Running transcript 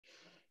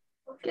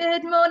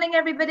Good morning,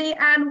 everybody,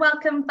 and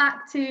welcome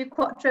back to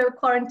Quatro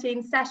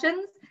Quarantine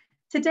Sessions.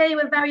 Today,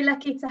 we're very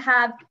lucky to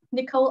have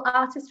Nicole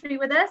Artistry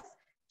with us.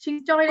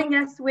 She's joining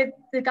us with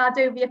the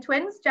Gardovia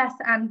twins, Jess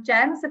and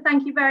Jen. So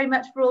thank you very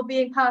much for all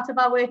being part of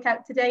our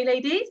workout today,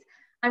 ladies.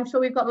 I'm sure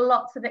we've got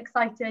lots of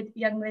excited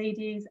young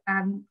ladies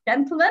and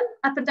gentlemen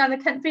up and down the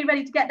country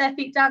ready to get their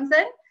feet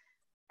dancing.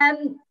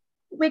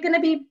 We're going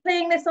to be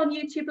playing this on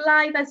YouTube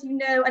Live, as you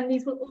know, and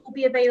these will all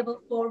be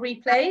available for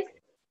replays.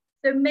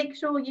 So make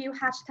sure you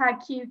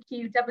hashtag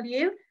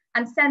QQW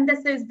and send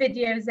us those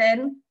videos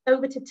in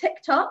over to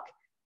TikTok,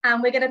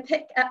 and we're going to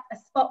pick up a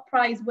spot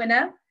prize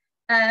winner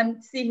to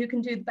see who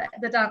can do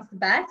the dance the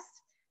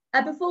best.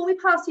 Before we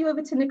pass you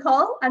over to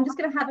Nicole, I'm just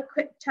going to have a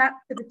quick chat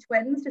to the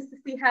twins just to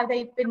see how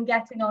they've been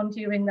getting on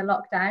during the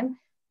lockdown.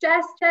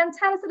 Jess, Jen,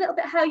 tell us a little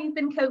bit how you've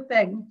been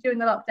coping during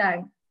the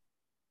lockdown.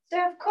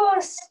 So of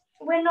course,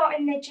 we're not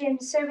in the gym,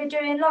 so we're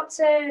doing lots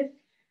of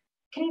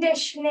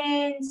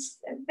conditioning,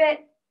 a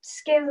bit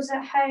skills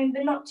at home,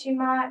 but not too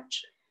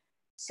much.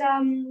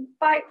 Some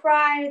bike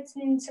rides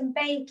and some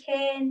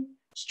baking.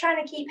 Just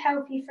trying to keep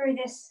healthy through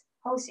this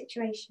whole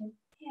situation.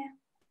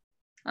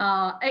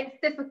 Yeah. It's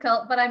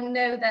difficult, but I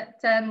know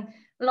that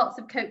lots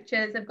of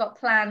coaches have got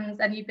plans,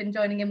 and you've been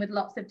joining in with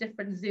lots of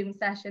different Zoom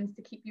sessions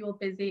to keep you all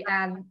busy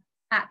and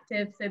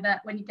active, so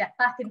that when you get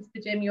back into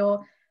the gym,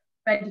 you're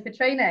ready for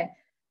training.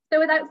 So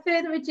without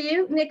further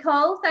ado,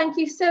 Nicole, thank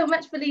you so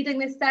much for leading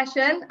this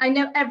session. I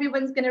know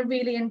everyone's going to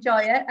really enjoy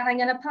it, and I'm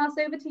going to pass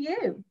over to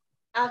you.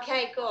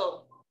 Okay,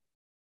 cool.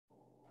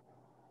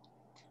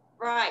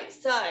 Right,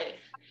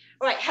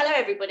 hello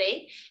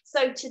everybody.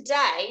 So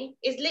today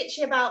is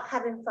literally about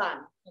having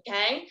fun,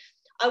 okay?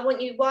 I want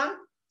you, one,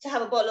 to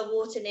have a bottle of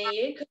water near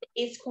you, because it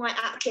is quite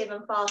active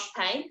and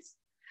fast-paced.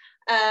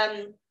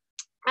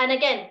 And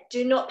again,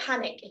 do not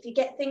panic. If you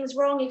get things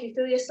wrong, if you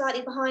feel you're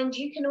slightly behind,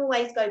 you can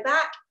always go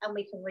back and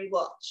we can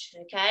rewatch,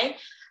 okay?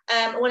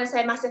 I want to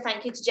say a massive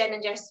thank you to Jen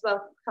and Jess as well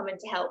for coming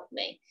to help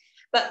me.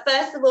 But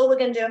first of all, we're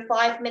going to do a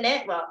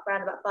 5-minute, well,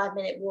 around about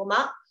 5-minute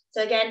warm-up.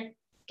 So again,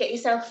 get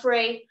yourself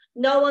free.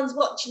 No one's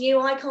watching you.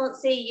 I can't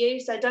see you,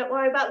 so don't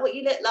worry about what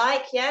you look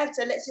like, yeah?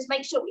 So let's just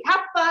make sure we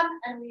have fun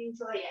and we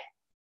enjoy it.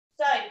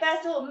 So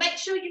first of all, make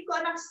sure you've got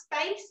enough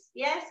space,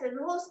 yeah? So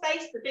the more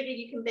space, the bigger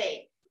you can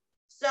be.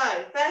 So,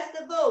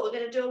 first of all, we're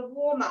going to do a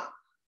warm-up.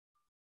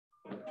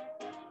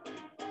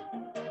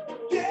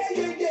 Yeah,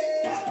 yeah,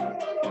 yeah.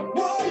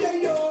 Oh, yeah,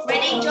 yeah.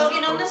 Ready?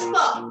 Jogging on the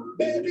spot.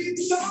 Baby,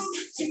 talk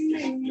to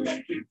me.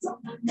 Make it talk,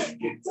 make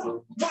it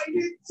talk. Make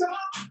it talk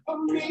for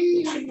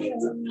me.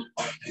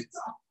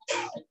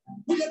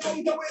 We're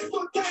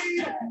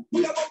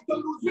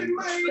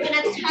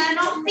going to turn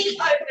our feet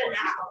over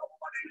now.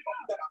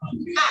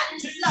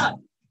 And slow.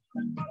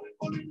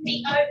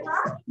 Feet over.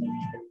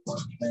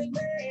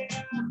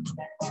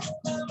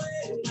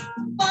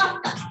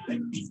 Faster.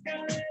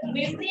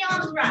 Move the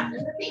arms around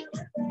and the feet.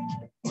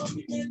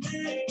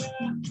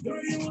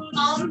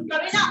 Arms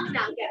going up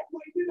now, go.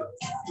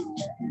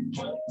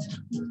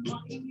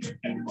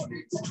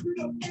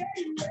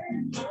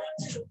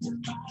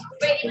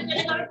 Ready, we're going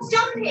to go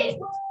jumping.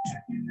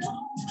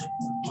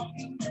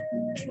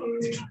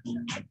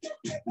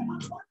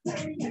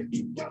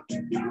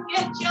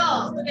 Good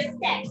job. We're going to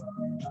step,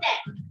 step.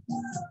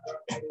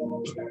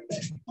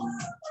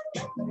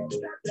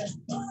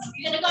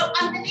 You're going to go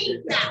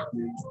underneath now.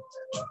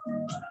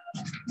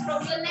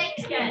 From the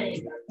legs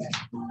going.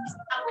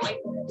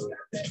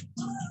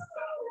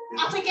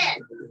 Up again.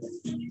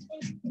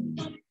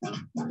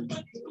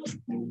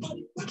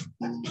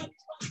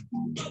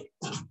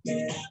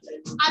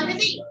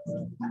 Underneath.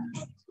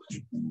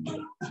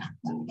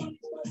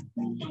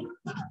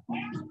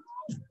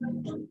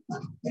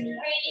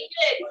 Really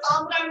good.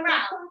 Arm going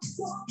round.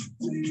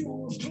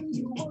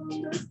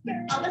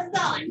 Other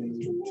side.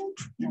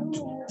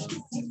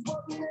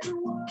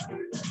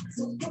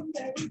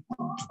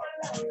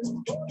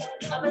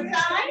 Other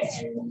side.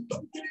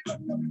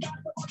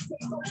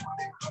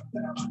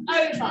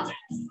 Over.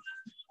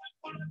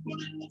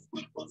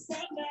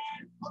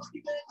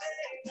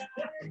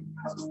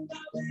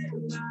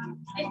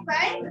 This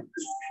way.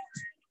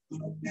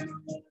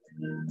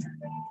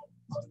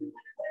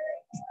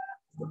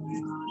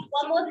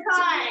 One more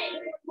time.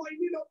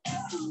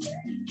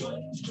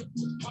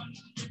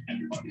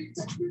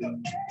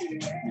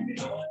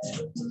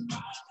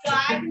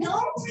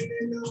 Diagonal.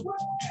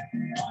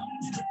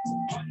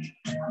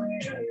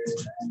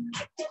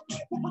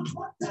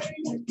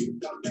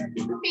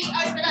 Feet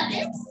over like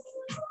this.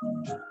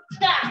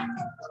 Down.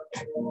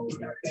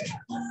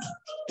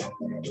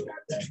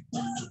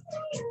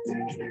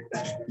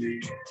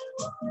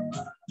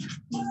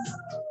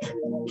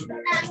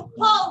 And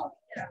hold.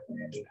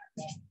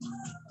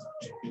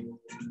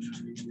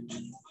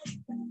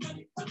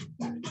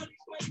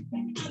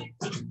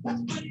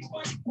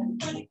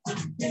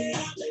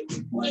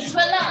 Into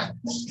a lunge.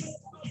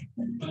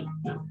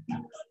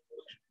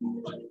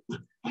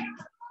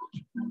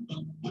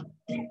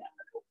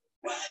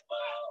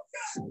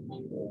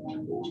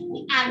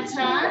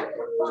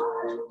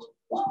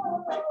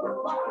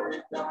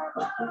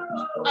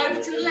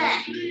 over to the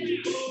left.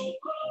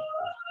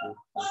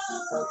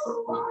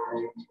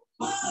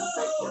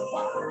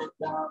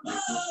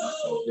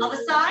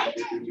 Other side.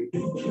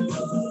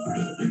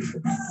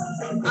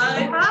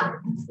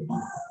 Over.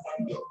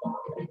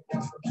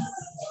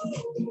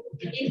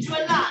 Into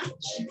a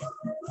lunge.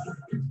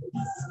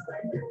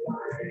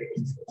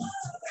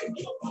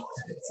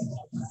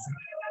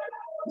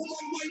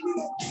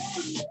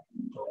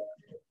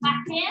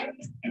 Back in.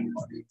 And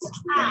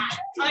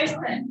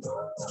open.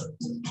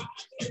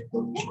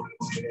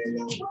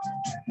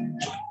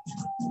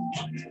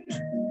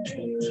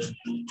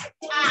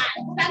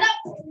 And stand up.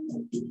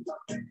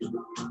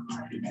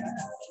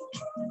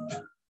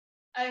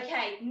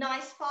 Okay,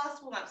 nice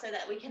fast warm up so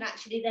that we can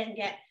actually then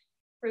get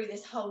through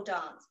this whole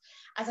dance.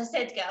 As I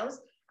said, girls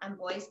and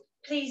boys,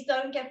 please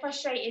don't get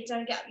frustrated,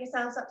 don't get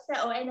yourselves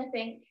upset or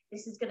anything.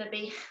 This is going to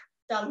be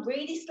done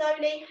really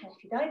slowly, and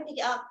if you don't pick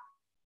it up,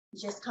 you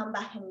just come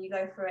back and you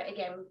go through it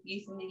again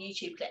using the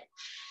YouTube clip.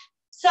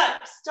 So,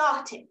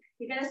 starting,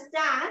 you're going to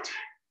stand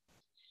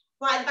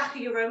right at the back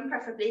of your room,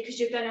 preferably, because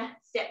you're going to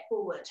step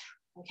forward,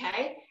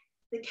 okay?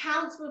 The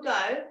counts will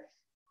go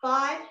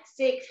 5,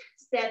 6,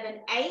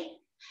 7, 8,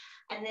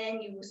 and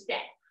then you will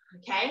step,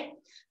 okay?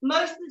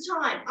 Most of the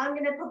time, I'm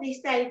going to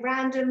probably say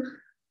random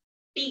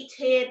beat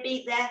here,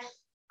 beat there,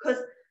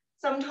 because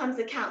sometimes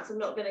the counts are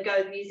not going to go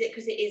with music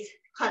because it is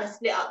kind of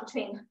split up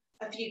between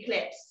a few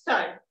clips.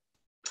 So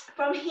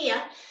from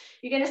here,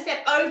 you're going to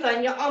step over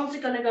and your arms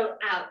are going to go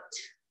out.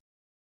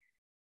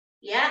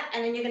 Yeah,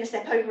 and then you're going to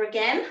step over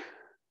again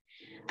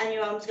and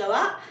your arms go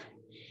up.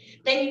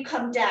 Then you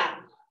come down,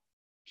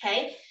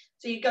 okay?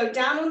 So you go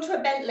down onto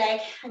a bent leg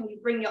and you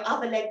bring your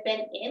other leg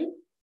bent in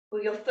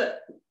with your foot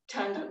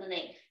turned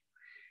underneath.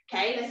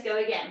 Okay, let's go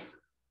again.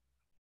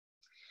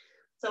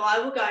 So I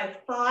will go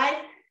 5,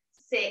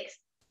 6,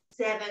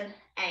 7,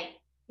 8.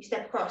 You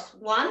step across.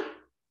 1,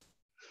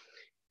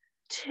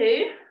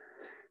 2,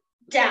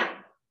 down.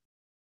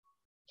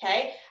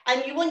 Okay,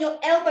 and you want your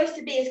elbows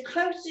to be as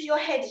close to your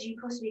head as you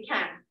possibly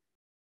can.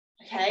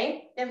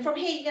 Okay, then from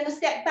here, you're going to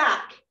step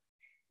back.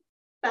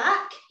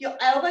 Back, your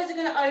elbows are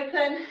going to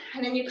open,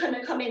 and then you're going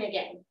to come in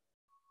again.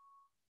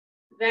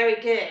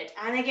 Very good.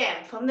 And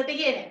again, from the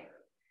beginning,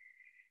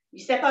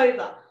 you step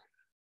over.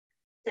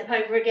 Step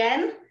over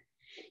again.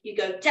 You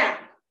go down.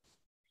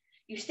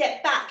 You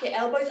step back, your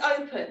elbows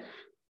open.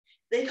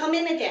 They come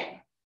in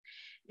again.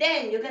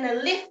 Then you're going to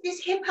lift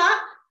this hip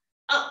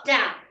up,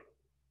 down.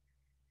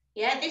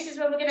 Yeah, this is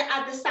where we're going to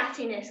add the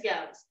sattiness,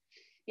 girls.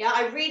 Yeah,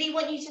 I really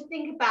want you to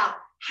think about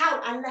how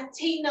a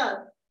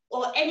Latino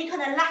or any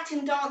kind of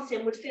Latin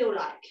dancing would feel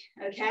like,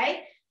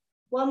 okay?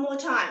 One more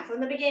time,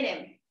 from the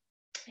beginning.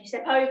 You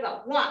step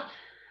over, 1,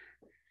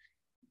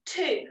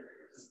 2,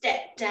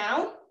 step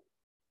down,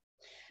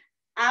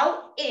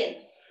 out, in,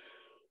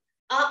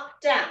 up,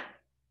 down.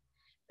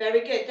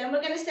 Very good. Then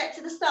we're going to step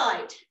to the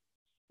side.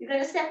 You're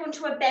going to step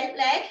onto a bent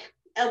leg.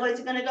 Elbows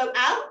are going to go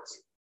out.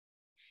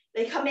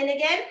 They come in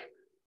again.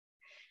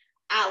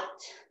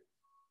 Out,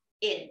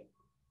 in.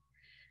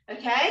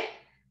 Okay?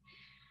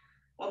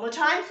 One more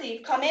time. So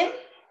you've come in.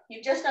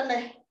 You've just done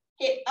the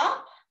hip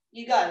up.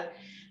 You go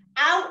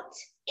out,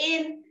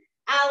 in,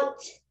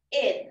 out,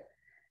 in.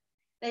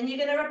 Then you're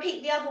going to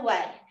repeat the other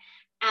way.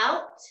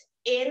 Out,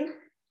 in,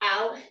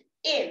 out,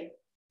 in.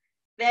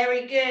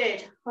 Very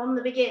good. From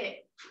the beginning.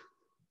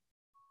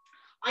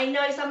 I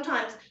know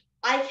sometimes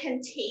I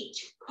can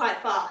teach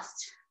quite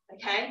fast,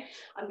 okay?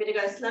 I'm going to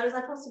go as slow as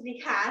I possibly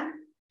can,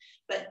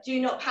 but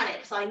do not panic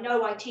because I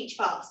know I teach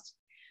fast,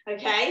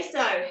 okay?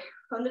 So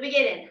from the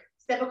beginning,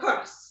 step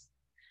across.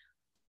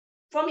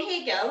 From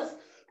here, girls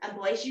and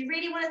boys, you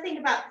really want to think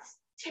about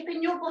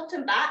tipping your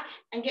bottom back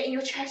and getting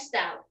your chest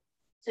out.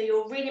 So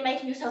you're really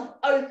making yourself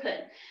open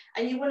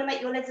and you want to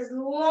make your legs as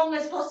long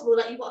as possible,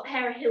 like you've got a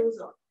pair of heels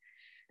on,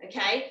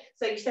 okay?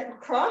 So you step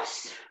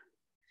across,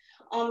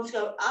 arms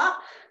go up,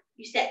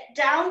 you step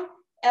down,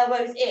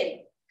 elbows in,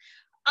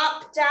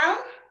 up, down,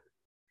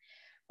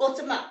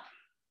 bottom up.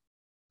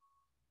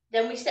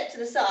 Then we step to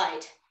the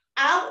side,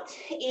 out,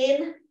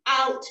 in,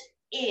 out,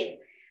 in,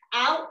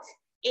 out,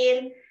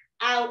 in,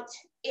 out,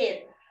 in.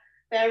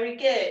 Very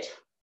good.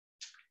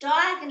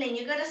 Diagonally,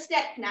 you're going to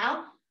step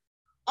now.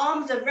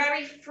 Arms are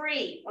very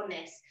free on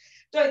this.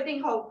 Don't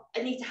think, oh,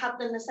 I need to have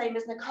them the same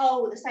as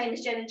Nicole or the same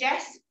as Jen and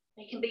Jess.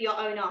 They can be your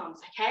own arms,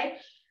 okay?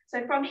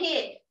 So from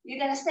here, you're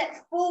going to step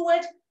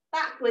forward,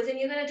 backwards, and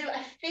you're going to do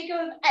a figure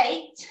of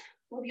 8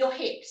 with your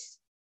hips,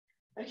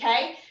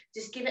 okay?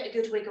 Just give it a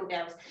good wiggle,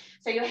 girls.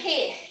 So you're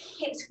here,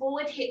 hips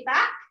forward, hip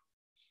back.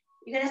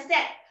 You're going to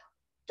step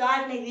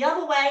diagonally the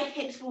other way,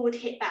 hips forward,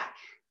 hip back.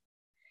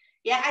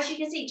 Yeah, as you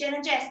can see, Jen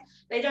and Jess,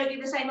 they don't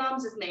do the same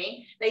arms as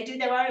me. They do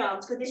their own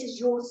arms because this is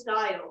your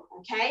style,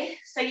 okay?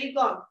 So you've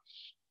gone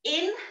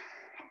in,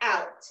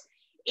 out,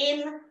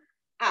 in,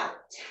 out,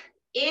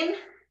 in,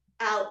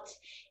 out,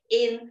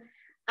 in,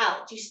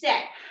 out. You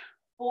step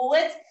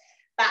forwards,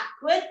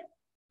 backwards,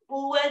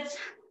 forwards,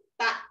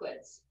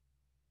 backwards.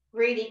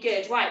 Really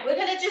good. Right, we're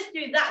going to just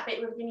do that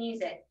bit with the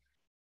music.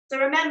 So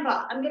remember,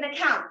 I'm going to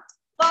count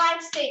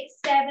 5, 6,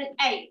 7,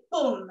 8.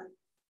 Boom.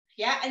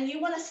 yeah? And you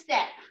want to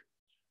step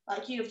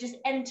like you've just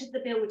entered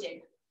the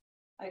building,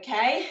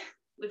 okay?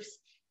 With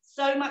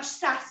so much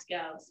sass,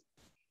 girls.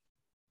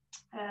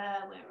 Where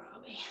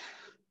are we?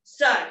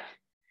 So,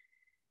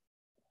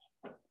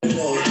 5,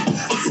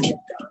 6,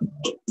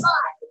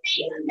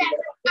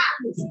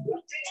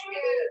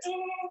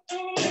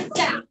 7,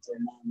 down,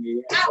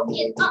 out,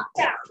 in, up,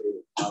 down.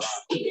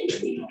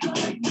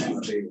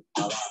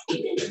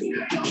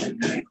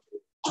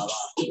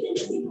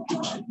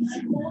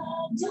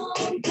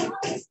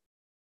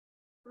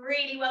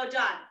 Really well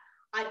done.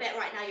 I bet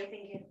right now you're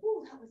thinking,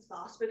 oh, that was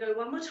fast. We'll go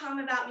one more time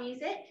without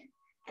music,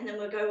 and then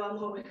we'll go one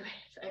more with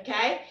it,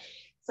 okay?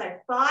 So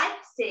 5,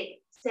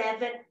 6,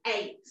 7,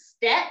 8.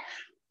 Step,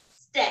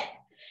 step,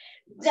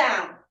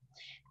 down,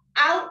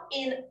 out,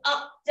 in,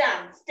 up,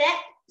 down. Step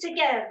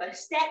together,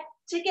 step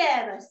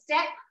together,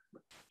 step,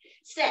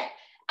 step,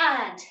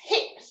 and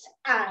hips,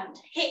 and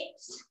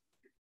hips.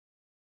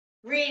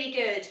 Really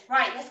good.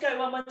 Right, let's go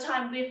one more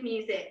time with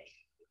music.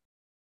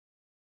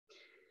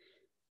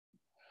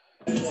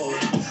 5,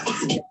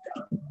 6,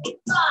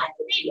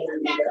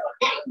 7,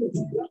 8.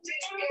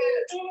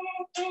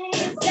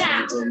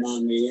 Down.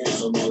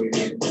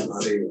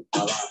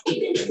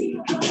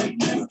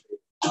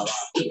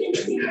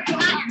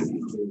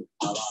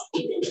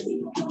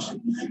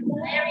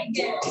 Very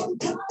good.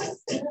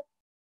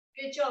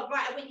 Good job.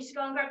 Right, I want you to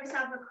go and grab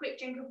yourself a quick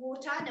drink of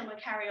water and then we'll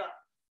carry on.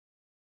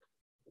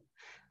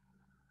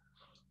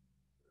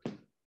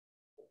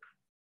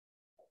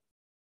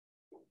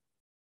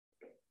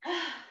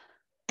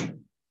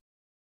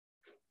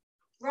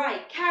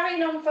 Right,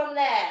 carrying on from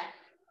there.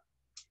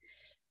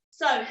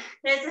 So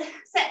there's a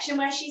section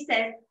where she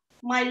says,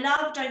 my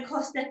love don't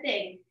cost a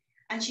thing.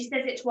 And she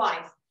says it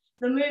twice.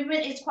 The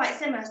movement is quite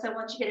similar. So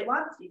once you get it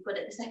once, you've got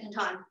it the second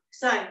time.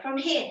 So from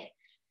here,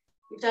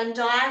 we've done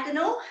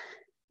diagonal,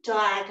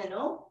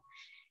 diagonal.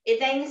 She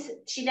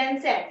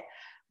then said,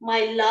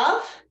 my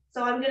love.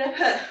 So I'm going to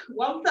put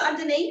one foot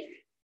underneath.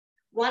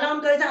 One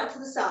arm goes out to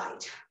the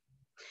side.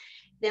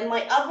 Then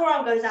my other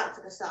arm goes out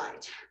to the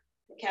side.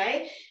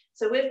 Okay.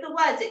 So with the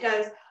words, it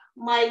goes,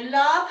 my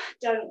love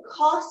don't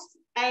cost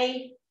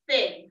a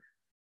thing.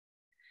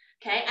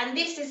 Okay, and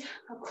this is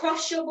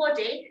across your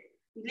body,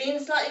 lean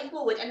slightly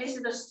forward, and this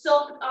is a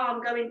soft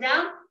arm going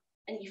down,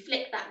 and you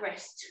flick that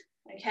wrist,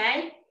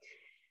 okay?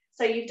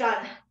 So you've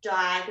done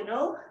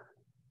diagonal,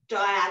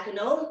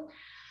 diagonal.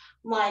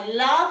 My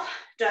love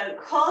don't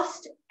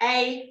cost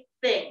a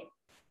thing.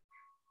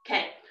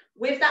 Okay,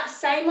 with that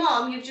same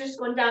arm you've just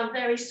gone down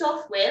very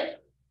soft with,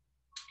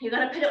 you're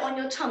going to put it on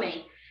your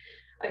tummy.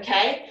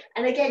 Okay,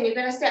 and again, you're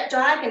going to step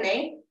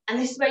diagonally, and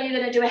this is where you're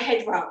going to do a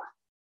head roll.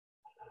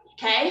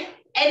 Okay,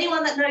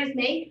 anyone that knows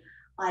me,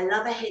 I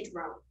love a head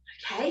roll.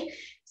 Okay,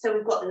 so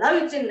we've got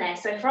loads in there.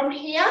 So from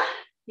here,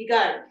 you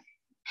go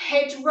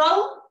head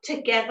roll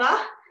together,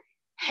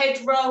 head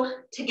roll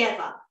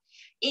together.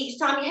 Each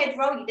time you head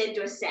roll, you then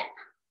do a step.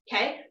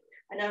 Okay,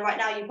 I know right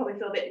now you probably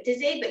feel a bit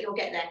dizzy, but you'll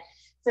get there.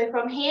 So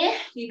from here,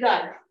 you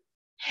go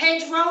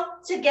head roll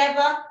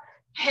together,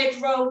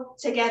 head roll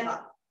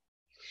together.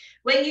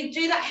 When you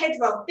do that head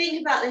roll,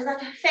 think about there's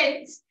like a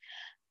fence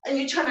and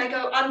you're trying to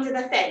go under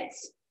the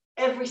fence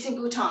every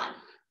single time,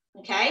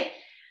 okay?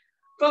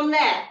 From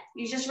there,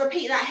 you just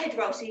repeat that head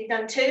roll. So you've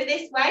done 2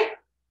 this way.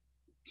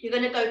 You're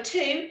going to go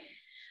 2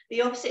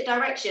 the opposite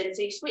direction.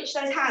 So you switch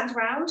those hands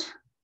around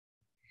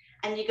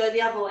and you go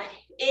the other way.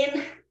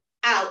 In,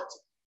 out,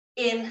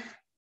 in,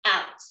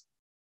 out.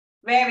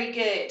 Very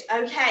good.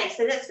 Okay,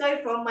 so let's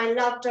go from my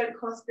love don't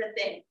cost a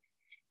thing.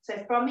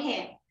 So from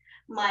here,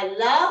 my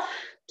love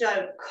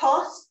don't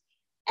cost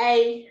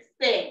a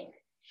thing.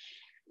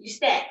 You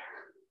step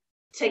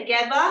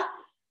together,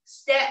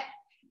 step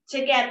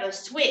together,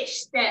 switch,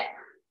 step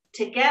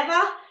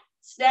together,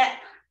 step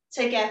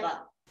together.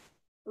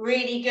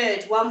 Really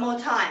good. One more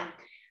time.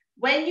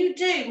 When you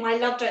do my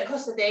love don't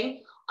cost a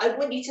thing, I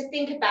want you to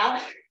think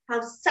about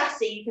how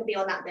sassy you can be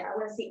on that bit. I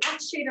want to see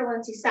attitude, I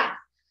want to see sass.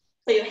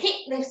 So your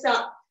hip lifts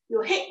up,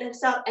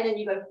 and then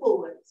you go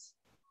forwards.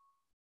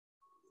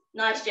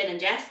 Nice, Jen and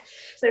Jess.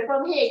 So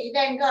from here, you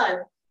then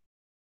go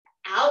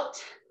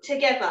out,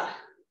 together,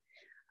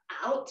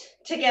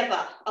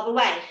 other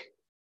way,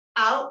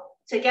 out,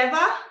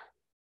 together,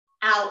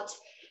 out,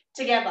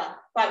 together.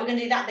 Right, we're going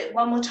to do that bit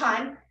one more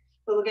time,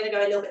 but we're going to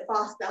go a little bit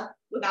faster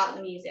without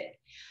the music.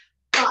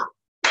 5,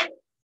 6,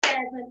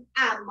 7,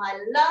 and my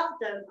love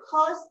don't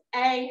cost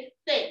a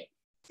thing.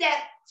 Step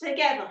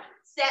together,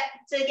 step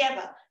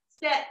together,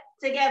 step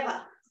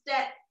together,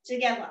 step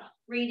together.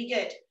 Really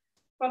good.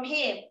 From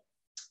here,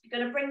 you're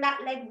going to bring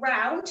that leg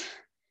round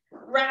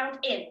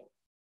in.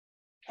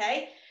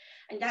 Okay,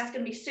 and that's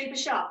going to be super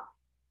sharp.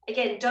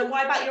 Again, don't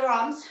worry about your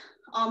arms.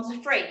 Arms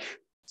are free.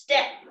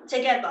 Step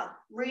together,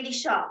 really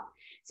sharp.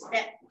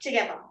 Step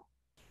together.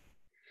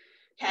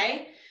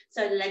 Okay,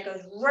 so the leg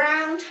goes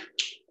round,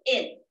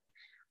 in.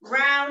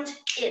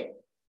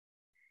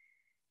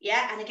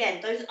 Yeah, and again,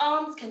 those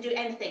arms can do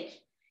anything.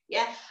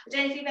 Yeah, I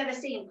don't know if you've ever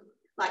seen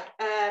like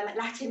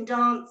Latin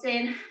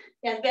dancing.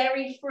 They're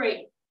very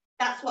free.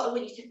 That's what I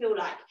want you to feel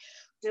like.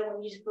 Don't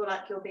want you to feel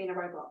like you're being a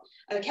robot.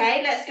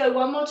 Okay, let's go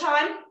one more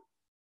time.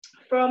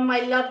 From my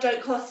love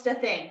don't cost a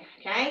thing,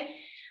 okay?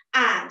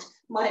 And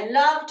my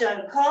love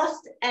don't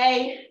cost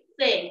a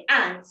thing.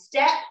 And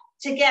step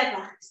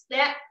together,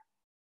 step,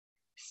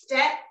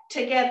 step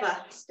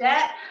together,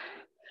 step,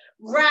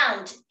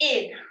 round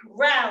in,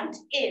 round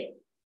in.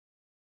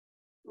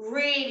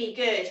 Really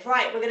good.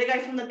 Right, we're gonna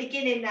go from the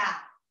beginning now,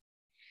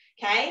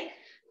 okay?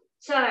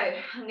 So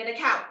I'm gonna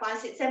count 5,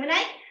 6, 7,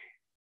 8,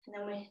 and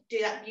then we do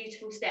that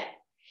beautiful step.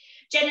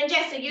 Jen and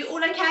Jess, are you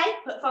all okay?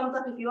 Put thumbs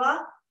up if you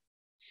are.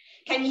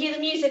 Can you hear the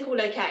music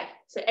all okay?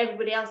 So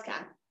everybody else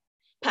can.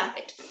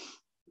 Perfect.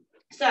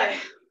 So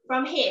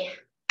from here,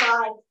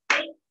 5,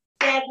 6,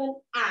 7,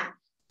 and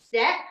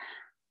step,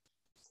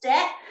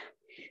 step,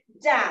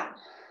 down,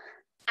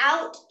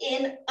 out,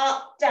 in,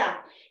 up,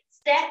 down.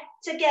 Step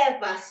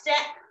together, step,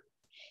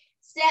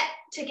 step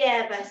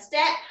together,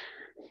 step,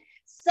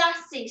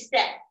 sassy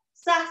step,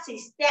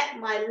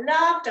 my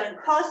love,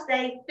 don't cost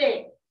a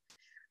thing.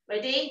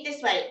 Ready?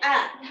 This way,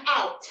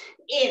 out,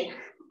 in,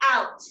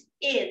 out,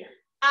 in,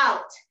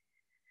 out.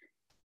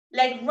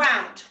 Leg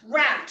round,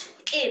 round,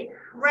 in,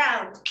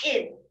 round,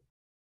 in.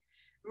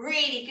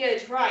 Really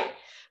good, right.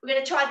 We're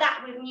gonna try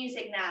that with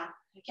music now,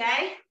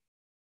 okay?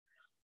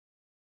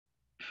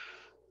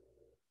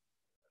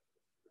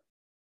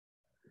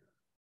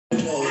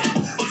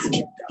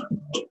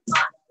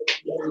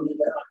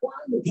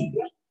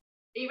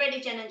 Are you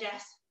ready, Jen and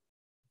Jess?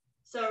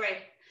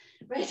 Sorry.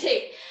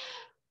 Ready?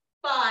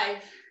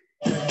 5.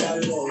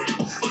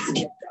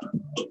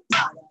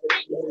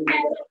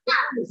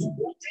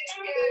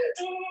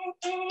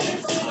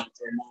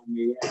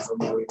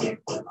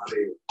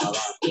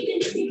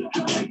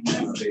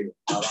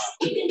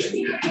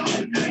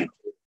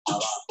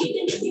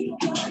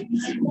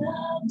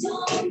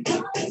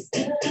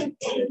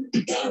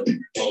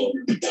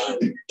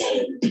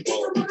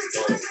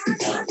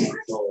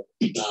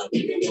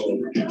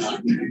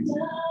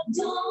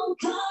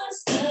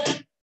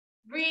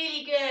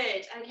 Really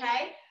good,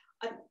 okay?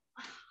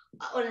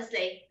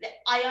 Honestly,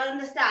 I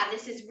understand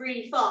this is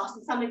really fast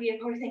and some of you are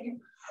probably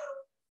thinking,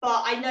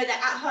 but I know that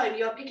at home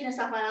you're picking us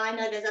up and I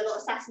know there's a lot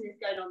of sassiness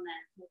going on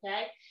there,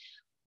 okay?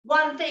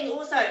 One thing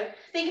also,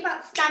 think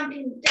about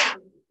stamping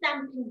down,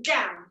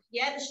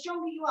 yeah? The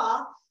stronger you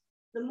are,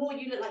 the more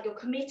you look like you're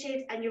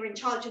committed and you're in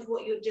charge of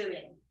what you're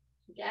doing,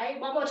 okay?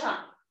 One more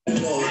time. 5,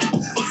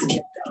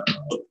 6,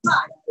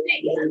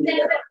 7,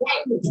 8.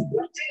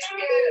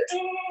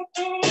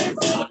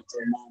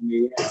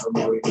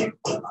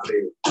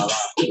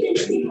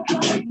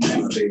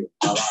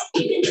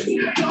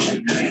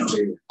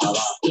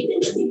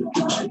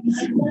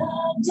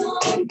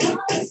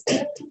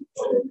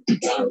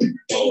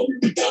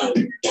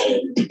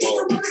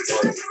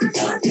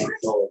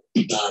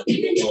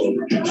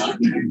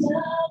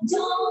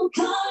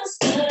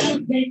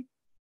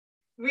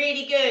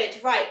 Really good.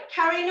 Right,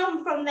 carrying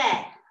on from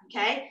there,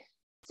 okay?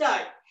 So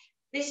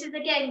this is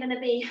again going to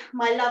be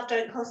my love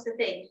don't cost a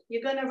thing.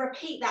 You're going to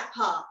repeat that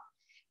part.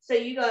 So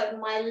you go,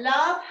 my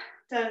love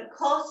don't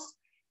cost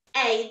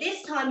a.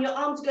 This time your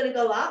arm's going to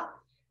go up,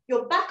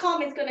 your back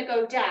arm is going to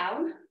go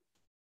down,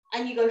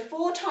 and you go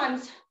 4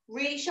 times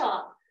really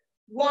sharp.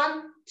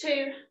 1,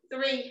 2,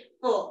 3,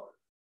 4.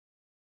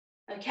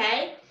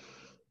 Okay?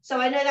 So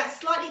I know that's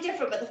slightly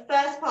different, but the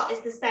first part is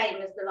the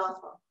same as the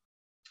last one.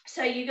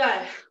 So you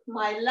go,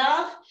 my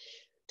love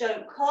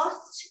don't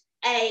cost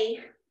a,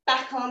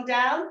 back arm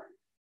down,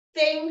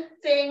 thing,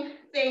 thing,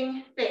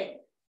 thing, thing.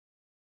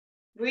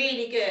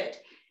 Really good.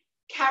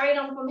 Carrying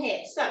on from here.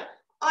 So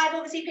I've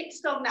obviously picked a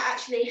song that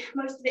actually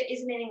most of it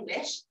isn't in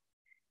English.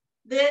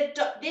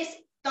 These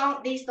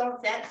dance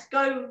steps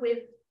go with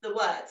the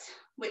words,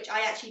 which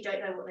I actually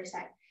don't know what they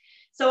say.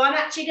 So I'm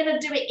actually going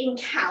to do it in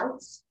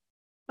counts,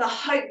 but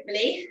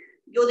hopefully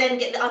you'll then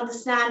get the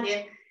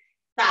understanding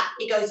that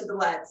it goes with the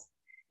words.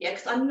 Yeah,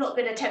 because I'm not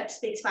going to attempt to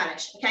speak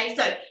Spanish. Okay,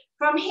 so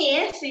from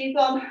here, so you've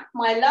gone,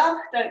 my love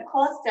don't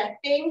cost a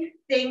thing,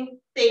 thing,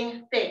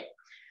 thing, thing.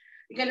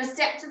 You're going to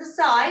step to the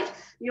side.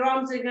 Your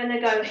arms are going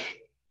to go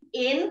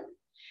in,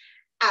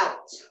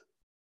 out.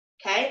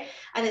 Okay,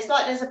 and it's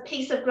like there's a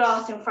piece of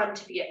glass in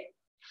front of you.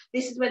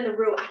 This is when the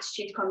real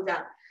attitude comes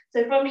out.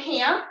 So from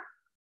here,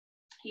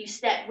 you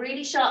step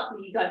really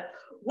sharply. You go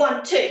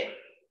 1, 2.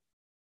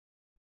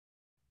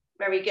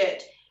 Very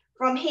good.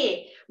 From here,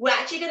 we're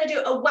actually going to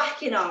do a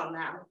whacking arm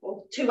now,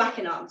 or 2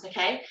 whacking arms,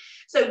 okay?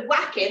 So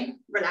whacking,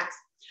 relax.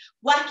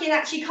 Whacking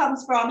actually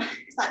comes from,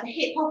 it's like the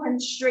hip hop and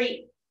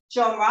street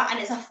genre, and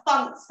it's a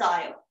funk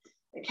style,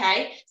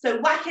 okay? So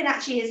whacking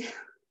actually is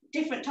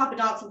different type of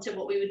dancing to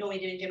what we would normally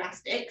do in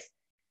gymnastics.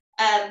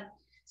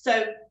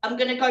 So I'm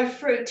going to go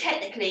through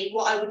technically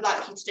what I would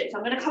like you to do. So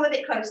I'm going to come a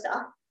bit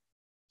closer.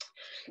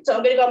 So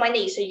I'm going to go on my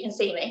knees so you can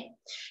see me.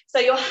 So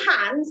your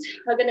hands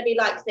are going to be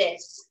like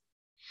this.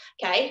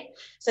 Okay,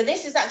 so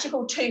this is actually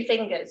called 2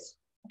 fingers,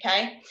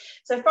 okay?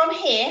 So from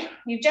here,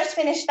 you've just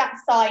finished that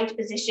side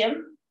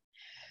position.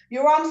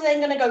 Your arms are then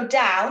going to go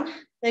down.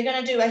 They're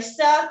going to do a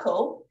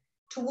circle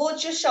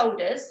towards your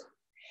shoulders.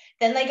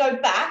 Then they go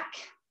back.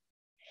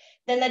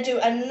 Then they do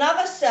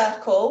another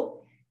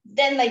circle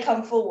then they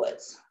come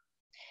forwards.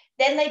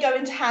 Then they go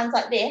into hands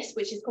like this,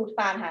 which is called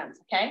fan hands,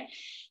 okay?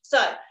 So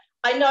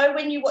I know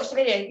when you watch the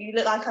video, you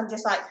look like I'm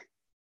just like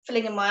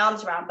flinging my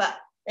arms around, but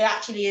it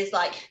actually is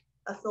like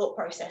a thought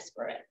process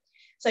for it.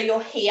 So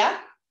you're here,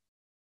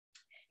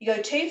 you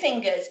go 2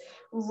 fingers,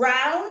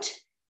 round,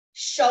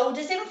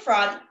 shoulders in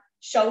front,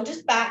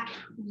 shoulders back,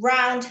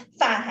 round,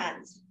 fan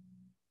hands.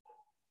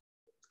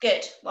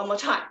 Good, one more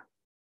time.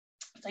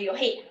 So you're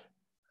here.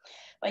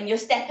 When you're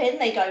stepping,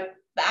 they go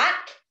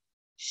back,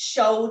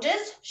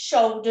 shoulders,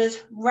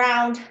 shoulders,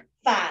 round,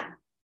 fan.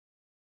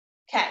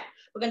 Okay,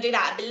 we're going to do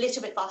that a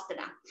little bit faster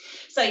now.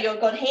 So you've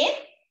gone here.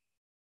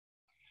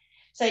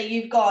 So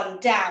you've gone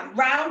down,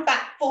 round,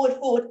 back, forward,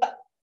 forward, back.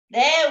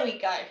 There we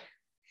go.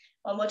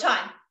 One more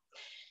time.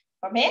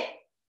 From here,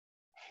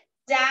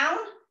 down,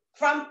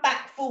 front,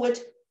 back, forward.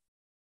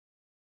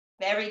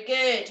 Very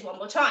good. One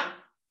more time.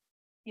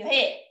 You're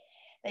here.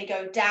 They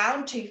go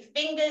down, 2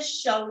 fingers,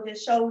 shoulder,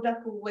 shoulder,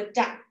 forward,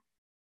 down.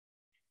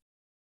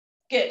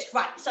 Good.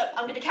 Right. So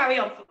I'm going to carry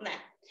on from there.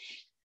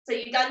 So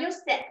you've done your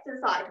steps to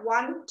the side.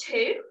 1,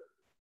 2.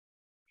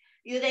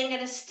 You're then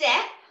going to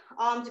step.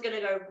 Arms are going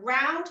to go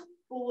round,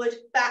 forward,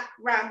 back,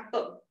 round,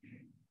 boom.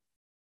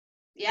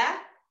 Yeah.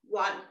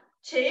 1,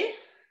 2.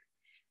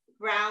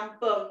 Round,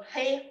 boom.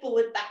 Here,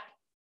 forward, back.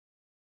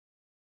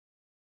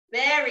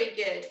 Very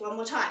good. One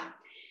more time.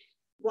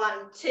 1,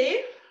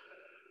 2.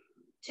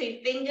 2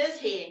 fingers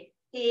here,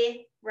 here,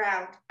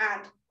 round,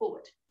 and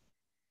forward.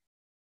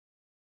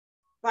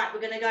 Right, we're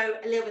going to go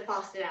a little bit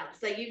faster now.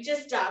 So you've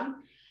just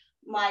done,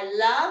 my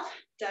love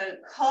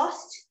don't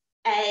cost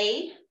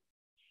a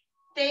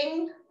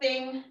thing,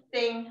 thing,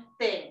 thing,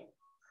 thing.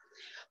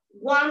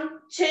 1,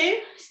 2,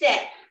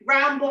 step,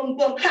 round, boom,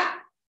 boom, ha.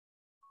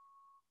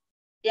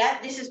 Yeah,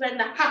 this is when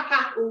the ha,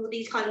 ha, all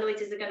these kind of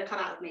noises are going to come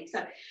out of me.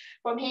 So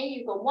from here,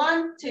 you've got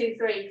 1, 2,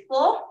 3,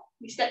 4.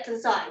 You step to the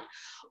side.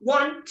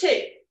 1,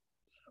 2.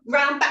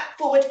 Round, back,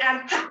 forward,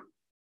 and ha.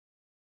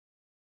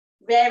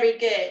 Very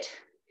good.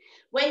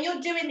 When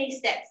you're doing these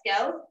steps,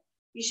 girls,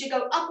 you should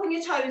go up on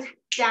your toes,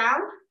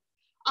 down,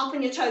 up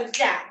on your toes,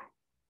 down.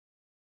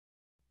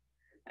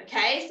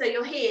 Okay, so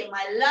you're here.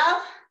 My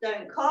love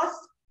don't cost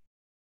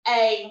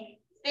a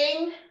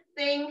thing,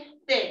 thing,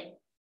 thing.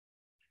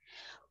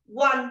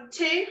 1,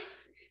 2,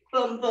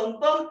 boom, boom,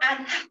 boom,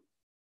 and ha.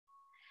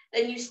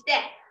 Then you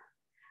step.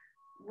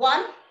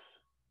 1,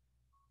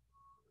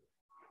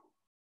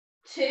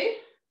 2.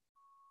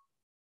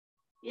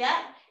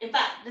 Yeah, in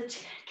fact, the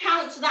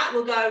count to that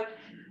will go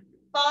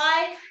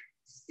 5,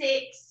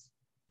 6,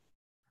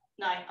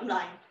 no, I'm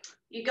lying.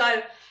 You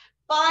go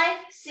 5,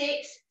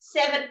 6,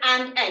 7,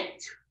 and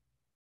 8.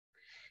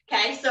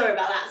 Okay, sorry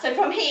about that. So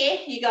from here,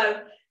 you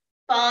go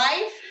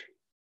 5,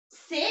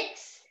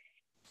 6,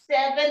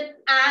 7,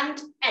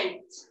 and 8.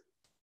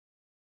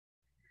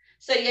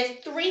 So there's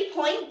 3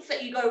 points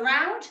that you go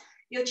round.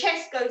 Your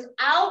chest goes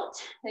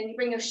out, then you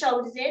bring your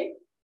shoulders in,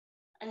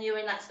 and you're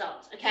in that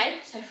stance, okay?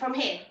 So from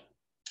here.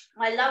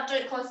 My love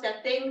don't cost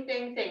a thing,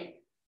 thing, thing.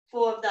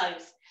 4 of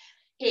those.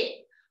 Here.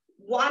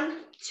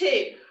 1,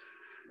 2,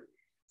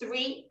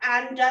 3,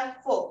 and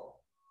 4.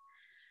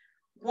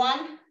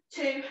 1,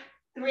 2,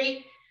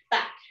 3,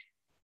 back.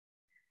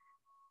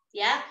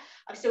 Yeah?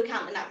 I'm still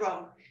counting that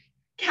wrong.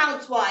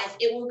 Counts wise,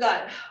 it will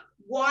go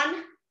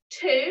 1,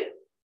 2,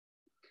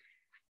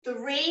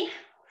 3,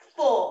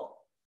 4,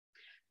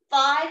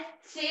 5,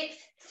 6,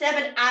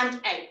 7,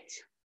 and 8.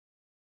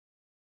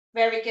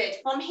 Very good.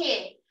 From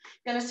here,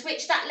 going to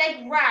switch that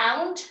leg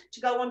round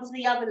to go onto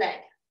the other leg.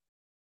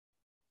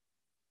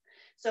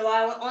 So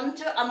I'm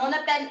on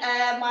a bent,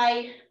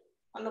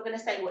 I'm not going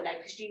to say what leg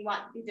because you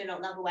might be doing it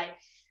another way.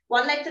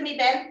 One leg to me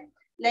bent,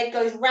 leg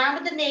goes round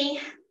with the knee,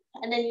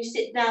 and then you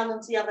sit down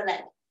onto the other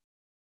leg.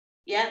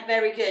 Yeah,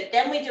 very good.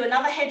 Then we do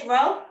another head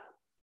roll.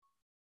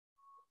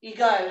 You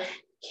go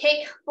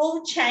kick,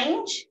 full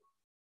change,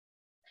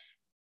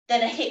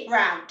 then a hip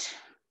round.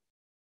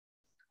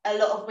 A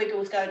lot of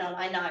wiggles going on,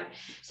 I know.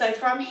 So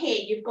from here,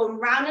 you've gone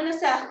round in a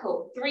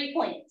circle, 3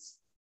 points.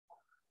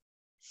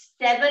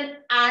 7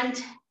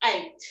 and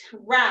 8.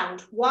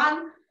 Round.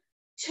 1,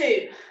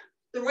 2,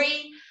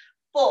 3,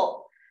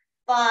 4,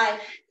 5,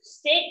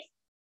 6,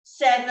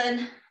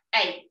 7,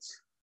 8.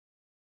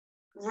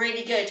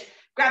 Really good.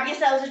 Grab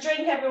yourselves a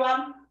drink,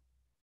 everyone.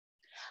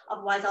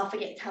 Otherwise, I'll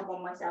forget to have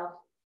one myself.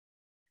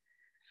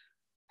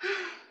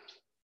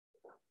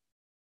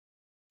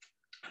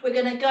 We're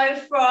going to go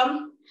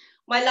from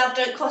my love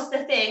don't cost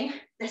a thing,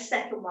 the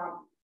second one.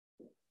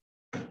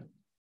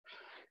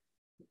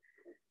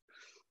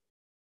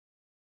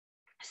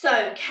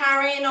 So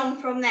carrying on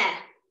from there,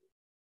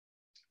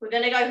 we're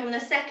going to go from the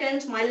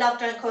second, my love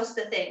don't cost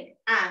a thing,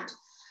 and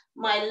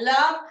my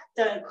love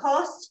don't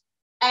cost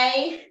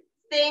a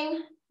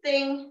thing,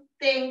 thing,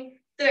 thing,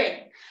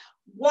 thing.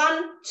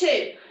 1,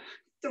 2,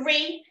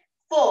 3,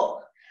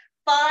 4,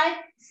 5,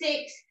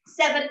 6,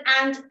 7,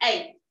 and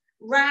 8.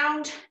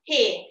 Round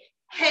here,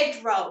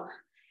 head roll,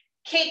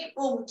 kick,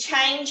 ball,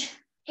 change,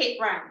 hip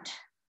round.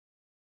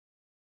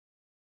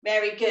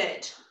 Very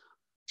good.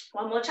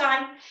 One more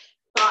time.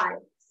 5,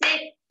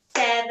 6,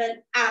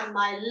 7, and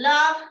my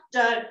love,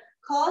 don't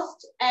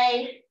cost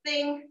a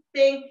thing.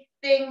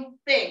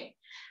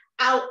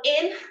 Out,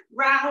 in,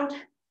 round,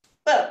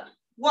 boom.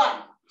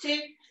 1, 2,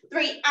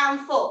 3, and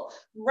 4.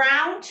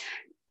 Round,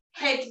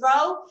 head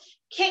roll,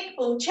 kick,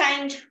 ball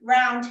change,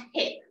 round,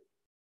 hip.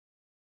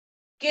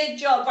 Good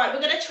job. Right,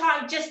 we're going to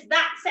try just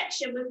that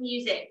section with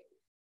music.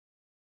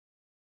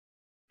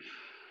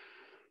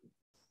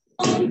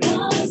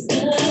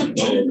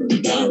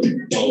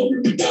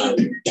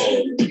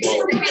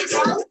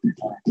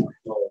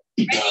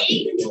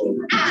 Ready?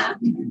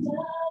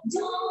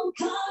 Don't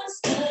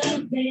cost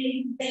a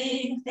thing.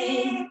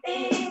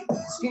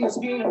 Esquina,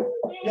 esquina,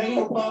 y ahí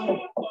nos vamos.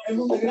 El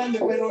mundo es grande,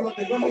 pero lo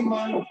tengo en mis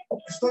manos.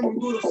 Estoy muy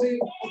duro, sí,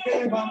 porque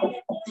le vamos.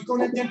 Y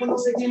con el tiempo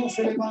nos seguimos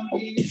elevando.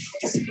 Y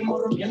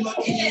seguimos rompiendo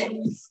aquí.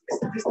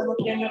 Esta fiesta no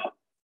tiene.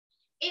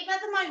 If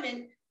at the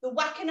moment the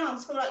whacking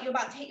arms feel like you're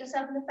about to hit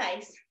yourself in the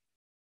face,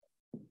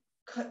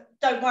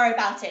 don't worry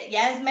about it.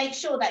 Yeah, make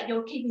sure that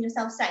you're keeping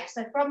yourself safe.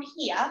 So from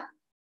here,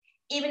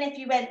 even if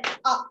you went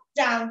up,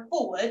 down,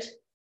 forward,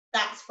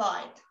 that's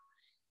fine.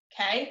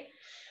 Okay.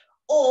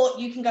 Or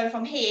you can go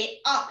from here,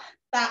 up,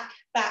 back,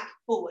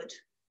 forward.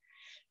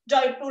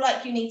 Don't feel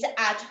like you need to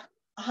add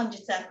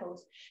 100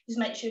 circles. Just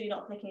make sure you're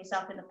not flicking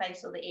yourself in the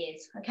face or the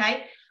ears,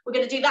 okay? We're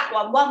going to do that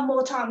one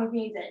more time with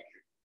music.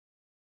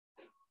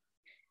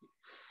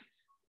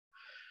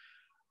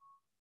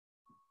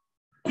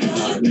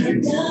 Love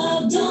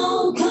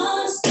don't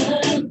cost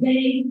a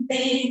thing.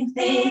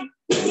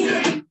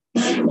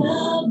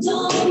 Love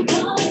don't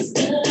cost a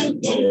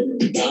thing.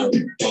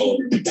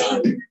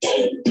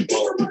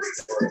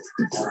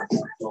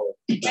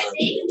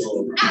 Ready?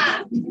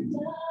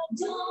 Love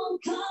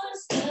don't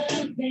cost a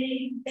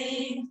thing.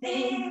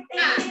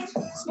 And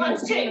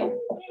 1, 2.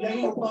 Y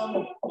ahí nos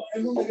vamos.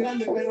 El mundo es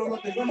grande, pero lo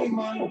tengo en mis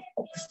manos.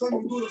 Estoy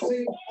muy duro,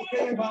 sí,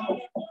 porque le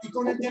vamos. Y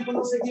con el tiempo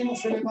nos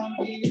seguimos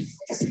elevando. Y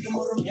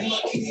seguimos rompiendo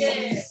aquí.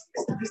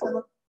 Esta fiesta no.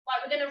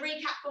 Right, we're going to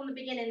recap from the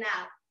beginning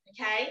now,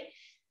 okay?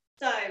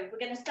 So we're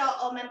going to start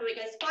on, remember it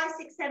goes 5,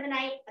 6, 7,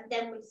 8, and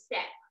then we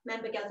step.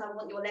 Remember, girls, I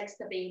want your legs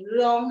to be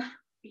long,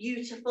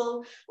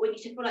 beautiful. I want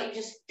you to feel like you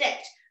just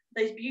stepped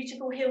those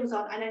beautiful heels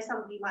on. I know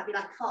some of you might be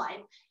like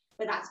 5,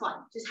 but that's fine.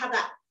 Just have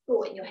that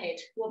thought in your head,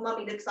 what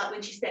mummy looks like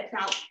when she steps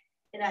out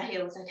in her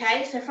heels,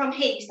 okay? So from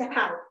here, you step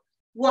out.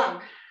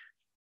 1,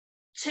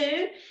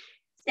 2,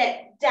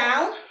 step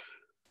down,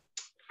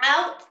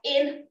 out,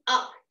 in,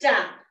 up,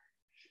 down.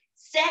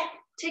 Step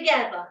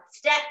together,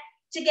 step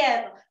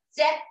together,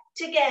 step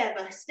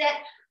together,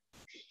 step.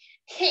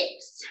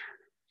 Hips,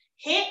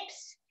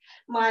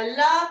 my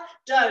love,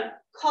 don't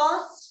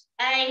cost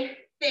a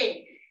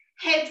thing.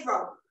 Head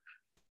roll,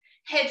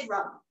 head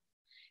roll,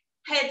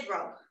 head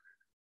roll,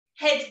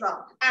 head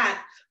roll,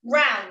 and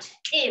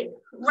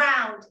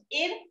round,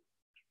 in,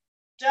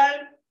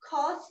 don't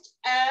cost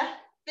a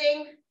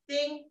thing.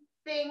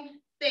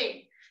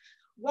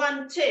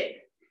 1, 2,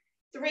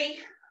 3,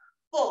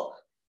 4,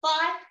 5,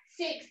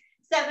 6,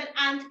 7,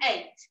 and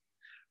 8.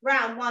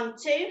 Round 1,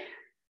 2,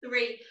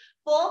 3,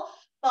 4,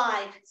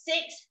 5,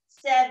 6,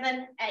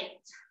 7, 8.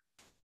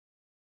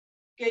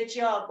 Good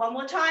job. One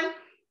more time.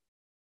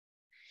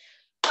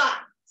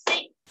 5,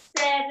 6,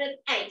 7,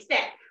 8.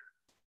 Step.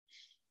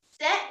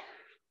 Step.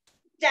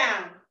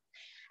 Down.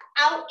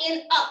 Out,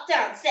 in, up,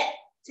 down. Step.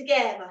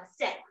 Together.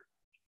 Step.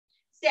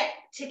 Step.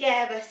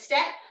 Together.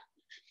 Step.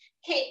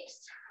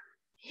 Hips.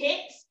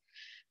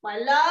 My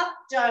love,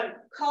 don't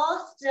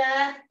cost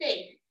a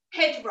thing.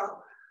 Head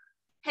roll.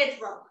 Head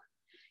roll.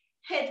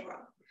 Head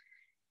roll.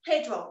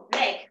 Head roll.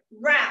 Leg.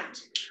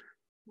 Round.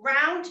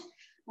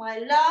 My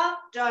love,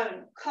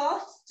 don't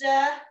cost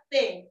a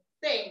thing.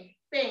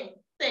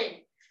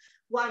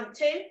 1,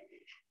 2,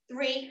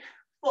 3,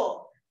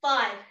 4,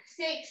 5,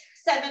 6,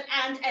 7,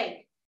 and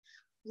 8.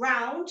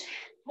 Round.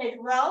 Head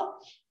roll.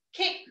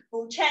 Kick.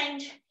 Ball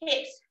change.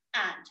 Hips.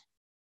 And.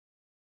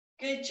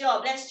 Good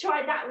job. Let's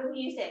try that with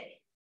music.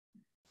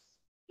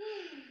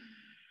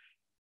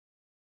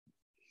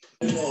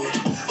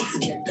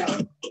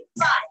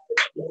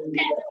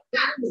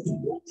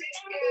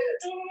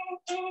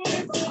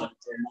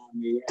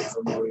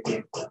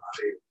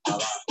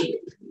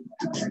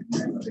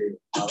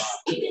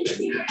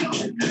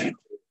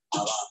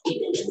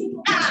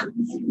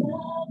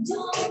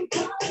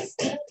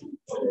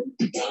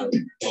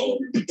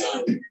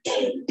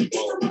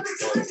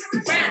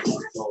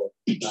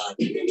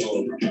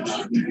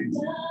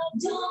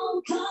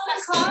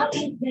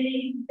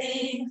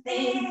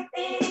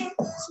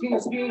 Esquina,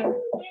 esquina,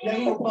 y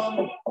ahí nos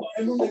vamos.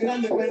 El mundo es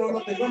grande, pero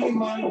lo tengo en mis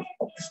manos.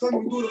 Estoy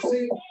muy duro,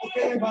 sí,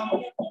 porque le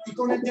vamos. Y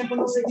con el tiempo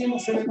nos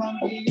seguimos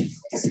elevando. Y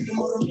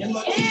seguimos rompiendo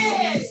aquí.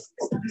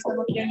 Esta fiesta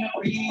no tiene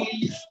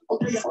fin.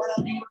 Botella para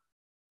arriba.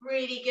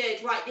 Really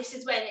good. Right, this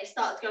is when it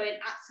starts going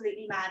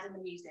absolutely mad in the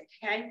music,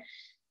 okay?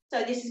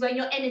 So this is when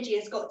your energy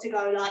has got to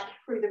go like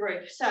through the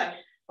roof. So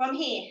from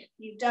here,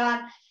 you've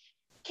done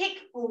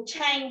kick, ball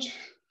change,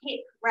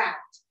 hip, round,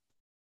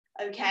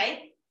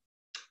 okay?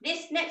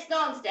 This next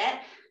dance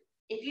step,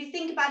 if you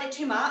think about it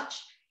too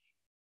much,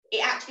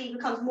 it actually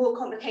becomes more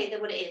complicated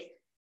than what it is.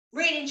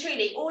 really and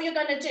truly, all you're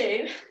going to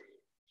do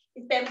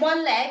is bend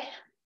one leg,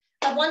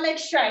 have one leg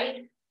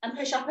straight, and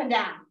push up and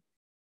down.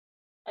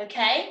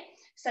 Okay?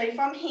 So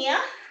from here,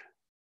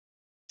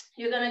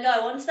 you're going to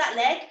go onto that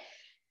leg.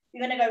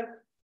 You're going to go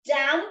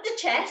down with the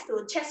chest,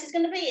 or the chest is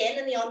going to be in,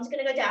 and the arms are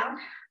going to go down,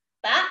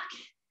 back,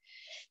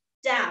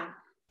 down.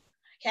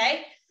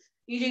 Okay?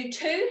 You do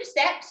 2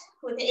 steps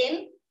with it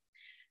in,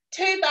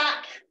 2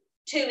 back,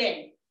 2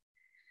 in.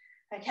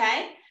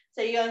 Okay?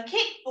 So you're going to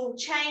kick, ball,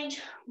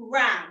 change,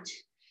 round.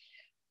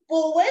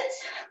 Forwards,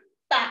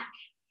 back,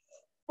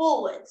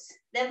 forwards.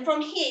 Then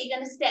from here, you're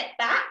going to step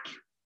back,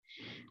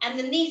 and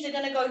the knees are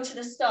going to go to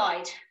the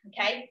side.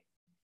 Okay?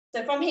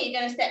 So from here, you're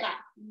going to step back.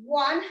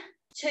 1,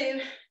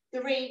 2,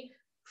 3,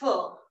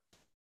 4.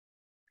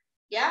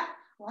 Yeah?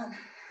 1,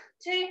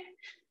 2.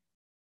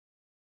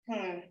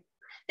 I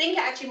think it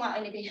actually might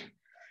only be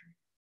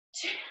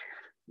 2.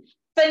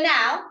 For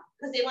now,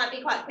 because it might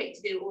be quite quick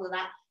to do all of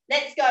that.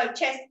 Let's go.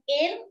 Chest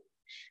in,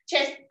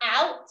 chest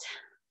out.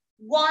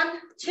 1,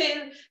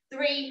 2,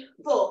 3,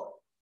 4.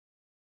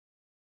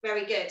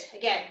 Very good.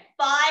 Again,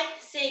 5,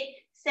 6,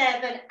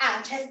 7,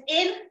 and chest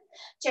in,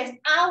 chest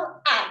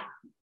out,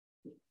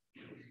 and.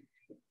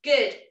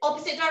 Good.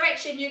 Opposite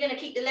direction, you're going to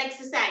keep the legs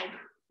the same.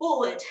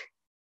 Forward,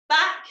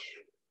 back,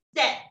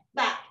 step,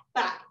 back,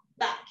 back,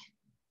 back.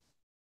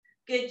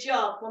 Good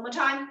job. One more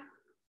time.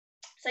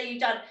 So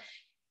you've done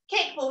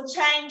kick, ball,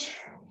 change,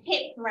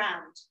 hip,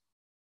 round.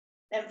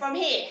 Then from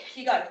here,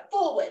 you go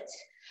forward,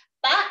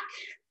 back,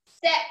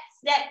 step,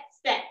 step,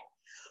 step.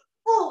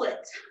 Forward,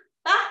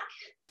 back,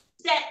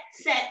 step,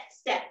 step,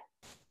 step.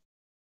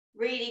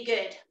 Really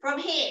good. From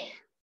here,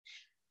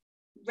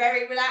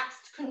 very relaxed.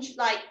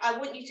 Like, I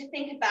want you to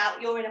think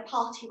about you're in a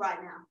party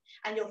right now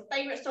and your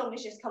favorite song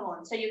has just come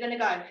on. So you're going to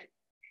go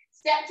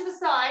step to the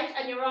side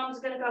and your arms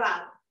are going to go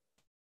out.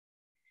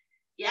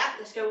 Yeah,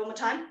 let's go one more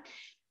time.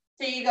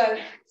 So you go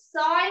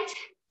side,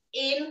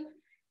 in,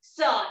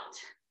 side.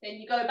 Then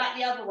you go back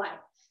the other way.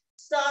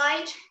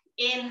 Side,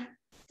 in,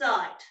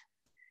 side.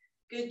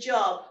 Good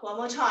job. One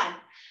more time.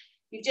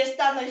 You've just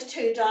done those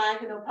 2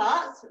 diagonal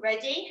parts.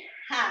 Ready?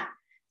 Hand.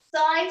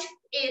 Side,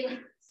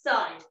 in,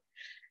 side.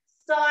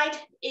 Side,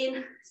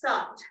 in,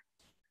 side.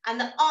 And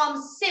the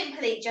arms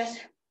simply just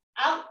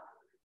out,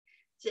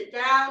 to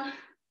down,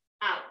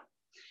 out.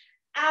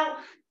 Out,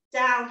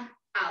 down,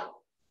 out.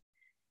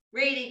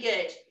 Really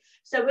good.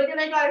 So we're going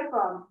to go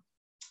from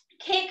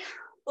kick,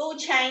 ball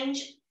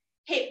change,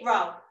 hip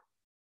roll.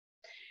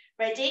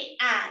 Ready?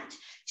 And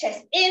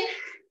chest in,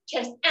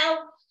 chest out,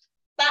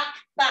 back,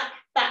 back,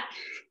 back.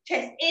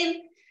 Chest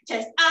in,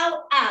 chest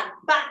out, and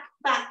back,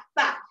 back,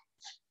 back.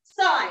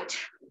 Side,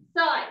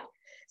 side,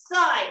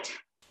 side,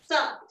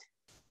 side.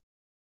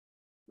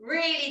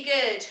 Really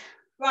good.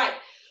 Right.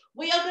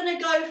 We are going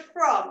to go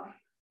from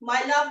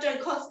my love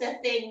don't cost a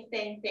thing,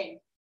 thing, thing.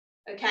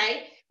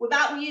 Okay?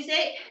 Without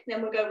music,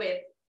 then we'll go with.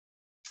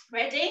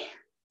 Ready?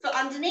 Foot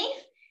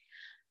underneath.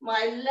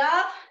 My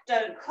love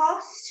don't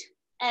cost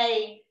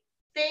a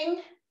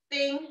thing,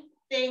 thing,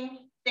 thing,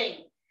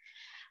 thing.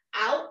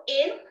 Out,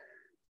 in,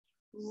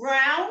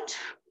 round,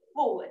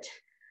 forward.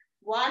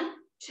 1,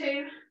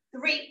 2,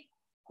 3,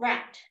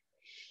 round.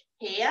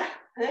 Here,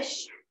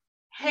 push,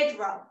 head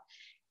roll.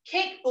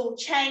 Kick, ball,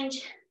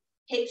 change,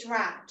 hips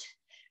round.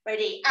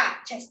 Ready? And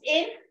chest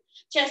in,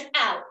 chest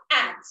out,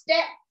 and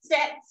step,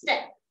 step,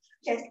 step.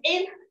 Chest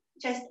in,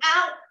 chest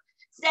out,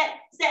 step,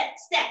 step,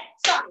 step.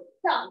 Side,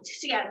 side,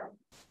 together.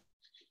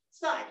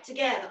 Side,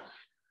 together.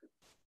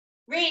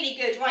 Really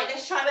good. Right,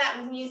 let's try that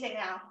with music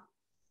now.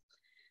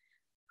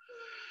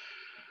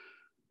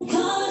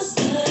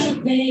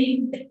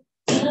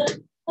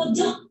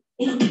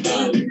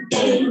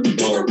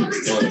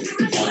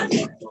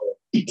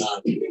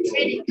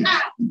 Ready?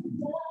 Out.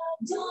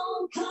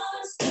 Don't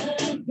cost a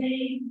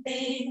thing,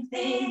 thing,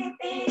 thing,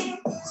 thing.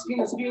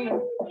 Esquina, esquina,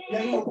 y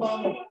ahí nos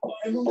vamos.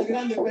 El mundo es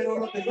grande, pero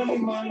lo tengo en mis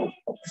manos.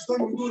 Estoy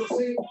muy duro,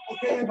 sí,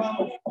 ok,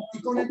 vamos.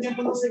 Y con el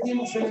tiempo nos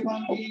seguimos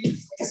elevando. Y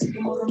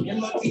seguimos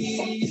rompiendo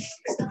aquí.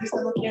 Esta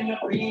fiesta no tiene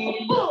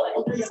fin.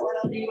 Botellas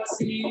para arriba,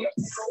 sí.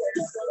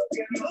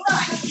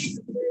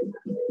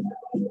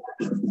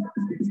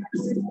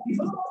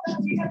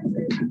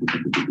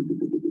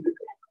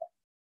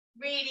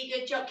 Really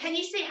good job. Can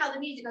you see how the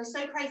music goes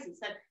so crazy?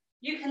 So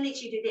you can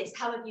literally do this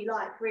however you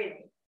like,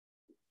 really.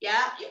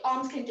 Yeah, your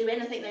arms can do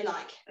anything they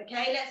like.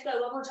 Okay, let's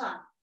go one more time.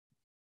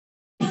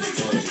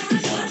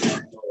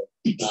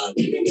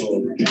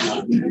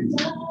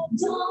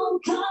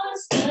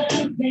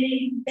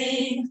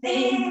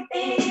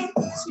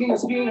 Esquina,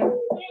 esquina,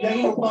 y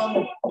ahí nos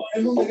vamos.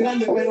 El mundo es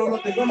grande, pero lo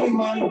tengo en mis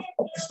manos.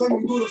 Estoy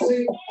muy duro,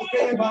 sí,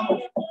 ok,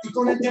 vamos. Y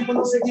con el tiempo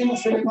nos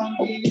seguimos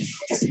elevando. Y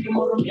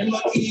seguimos rompiendo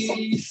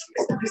aquí.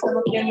 Esta fiesta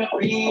no tiene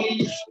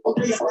fin.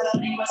 Botellas para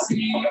arriba,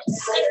 sí.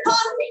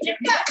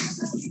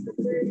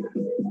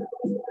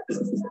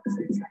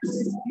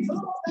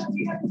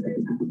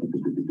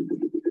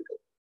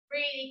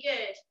 Really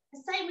good. The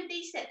same with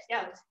these steps,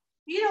 girls.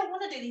 If you don't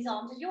want to do these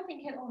arms, if you're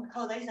thinking, oh,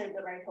 Nicole, those don't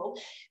look very cool,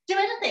 do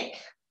anything.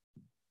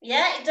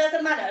 Yeah, it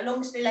doesn't matter, as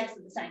long as the legs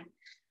are the same.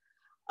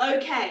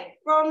 Okay,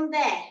 from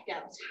there,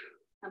 girls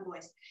and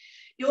boys,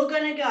 you're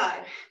going to go.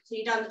 So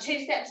you've done the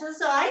 2 steps to the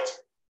side,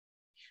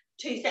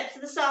 2 steps to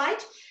the side.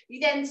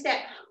 You then step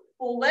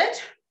forward,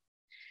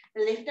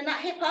 lifting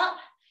that hip up.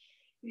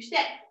 You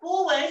step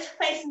forward,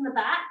 facing the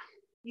back.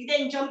 You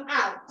then jump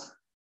out.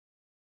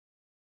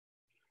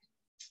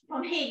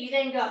 From here, you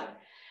then go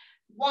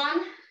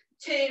 1,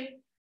 2,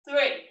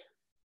 3.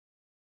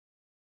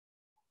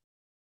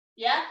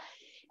 Yeah?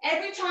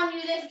 Every time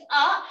you lift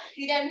up,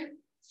 you then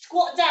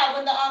squat down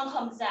when the arm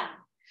comes down.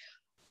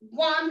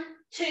 1,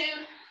 2,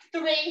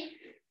 3,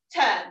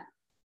 turn.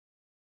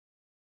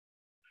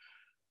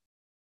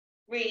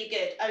 Really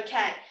good,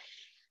 okay.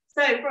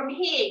 So from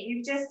here,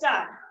 you've just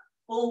done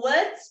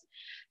forwards,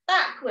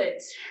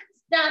 backwards,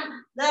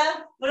 stamp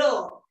the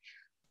floor.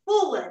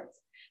 Forwards,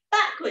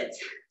 backwards,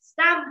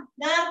 stamp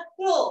the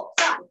floor.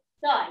 Side,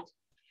 side,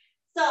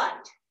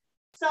 side,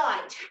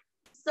 side,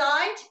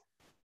 side,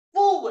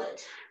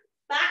 forward,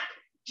 back,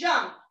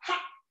 jump,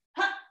 ha,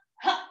 ha,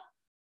 ha.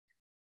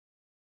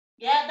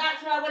 Yeah,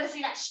 that's where I want to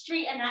see that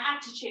street and that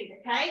attitude,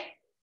 okay?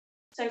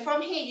 So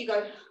from here, you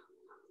go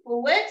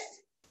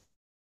forwards,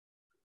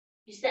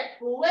 you step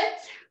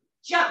forwards,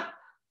 jump.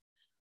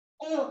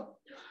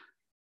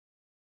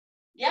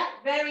 Yeah,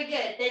 very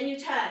good. Then you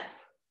turn.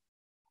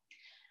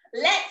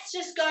 Let's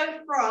just go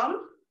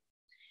from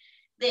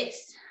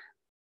this,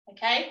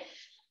 okay?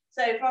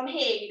 So from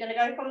here, you're going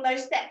to go from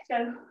those steps,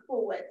 go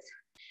forwards.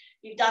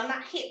 You've done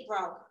that hip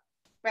roll.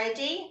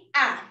 Ready?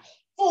 And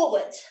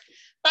forwards,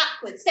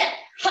 backwards, step,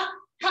 ha,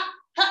 ha,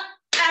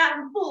 ha,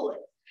 and forward.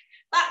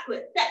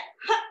 Backwards, step,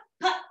 ha,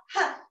 ha,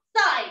 ha,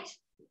 side,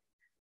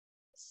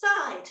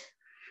 side,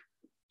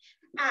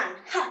 and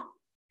ha,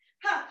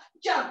 ha,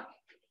 jump.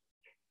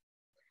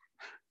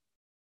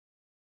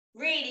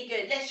 Really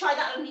good. Let's try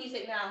that on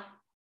music now.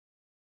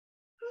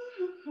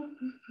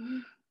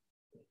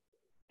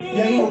 Y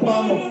ahí nos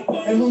vamos,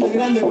 el mundo es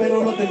grande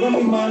pero lo tengo en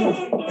mis manos,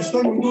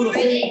 estoy muy duro,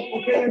 sí,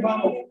 porque le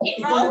vamos,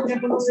 y con el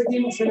tiempo nos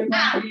seguimos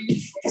elevando,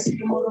 y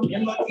seguimos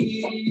rompiendo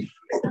aquí,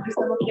 esta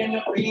fiesta no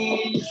tiene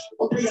fin,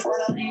 botella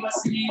para arriba,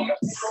 sí.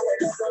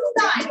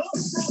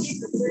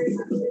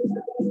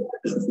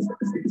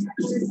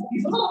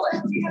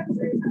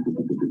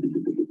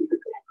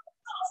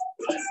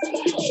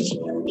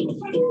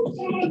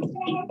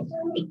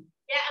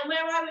 Yeah, and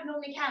where I would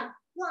normally count,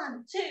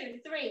 1, 2,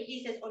 3,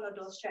 he says, 1,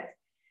 2, 3.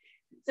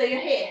 So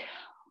you're here,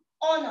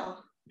 1,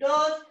 2,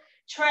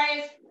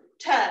 3,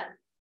 turn.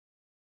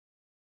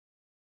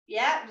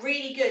 Yeah,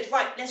 really good.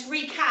 Right, let's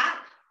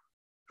recap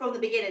from the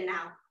beginning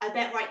now. I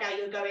bet right now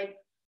you're going,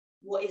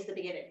 what is the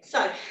beginning?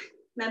 So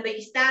remember,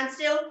 you stand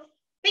still,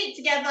 feet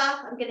together.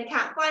 I'm going to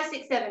count 5,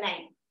 6, 7,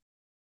 8.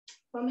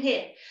 From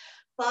here,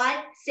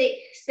 5, 6,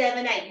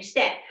 7, 8. You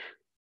step.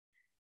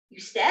 You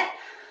step.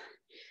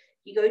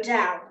 You go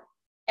down.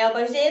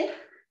 Elbows in,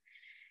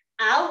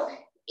 out,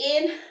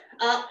 in,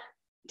 up,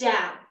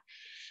 down.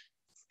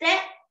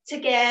 Step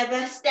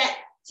together, step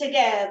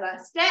together.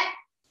 Step,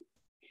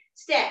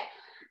 step.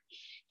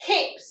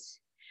 Hips,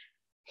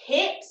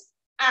 hips,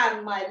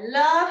 and my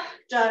love,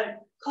 don't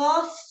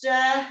cost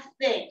a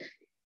thing.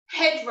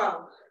 Head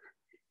roll,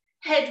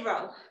 head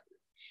roll,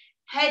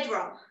 head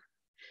roll,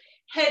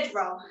 head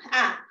roll,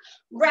 and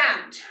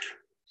round,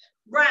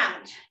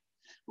 round.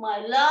 My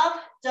love,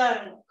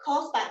 don't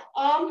cost back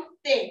arm,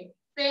 thing,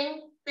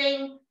 thing,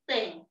 thing,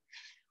 thing.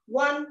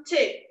 1,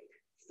 2,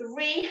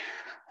 3,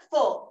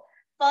 4,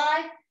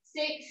 5,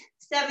 6,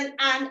 7,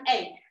 and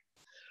 8.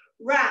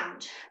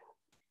 Round.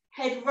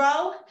 Head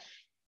roll,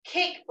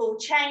 kick, ball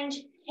change,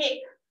 hip,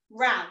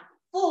 round.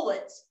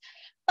 Forwards,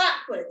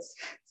 backwards,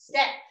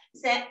 step,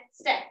 step,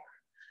 step.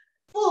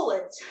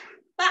 Forwards,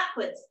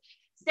 backwards,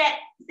 step,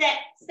 step,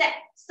 step.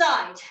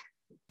 Side,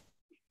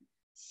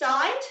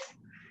 side,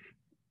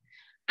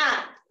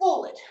 and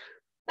forward,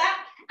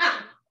 back,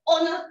 and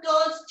on a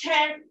God's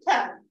turn,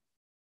 turn.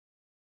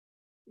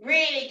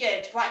 Really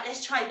good. Right,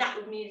 let's try that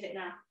with music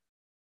now.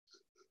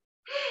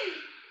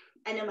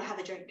 And then we'll have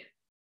a drink.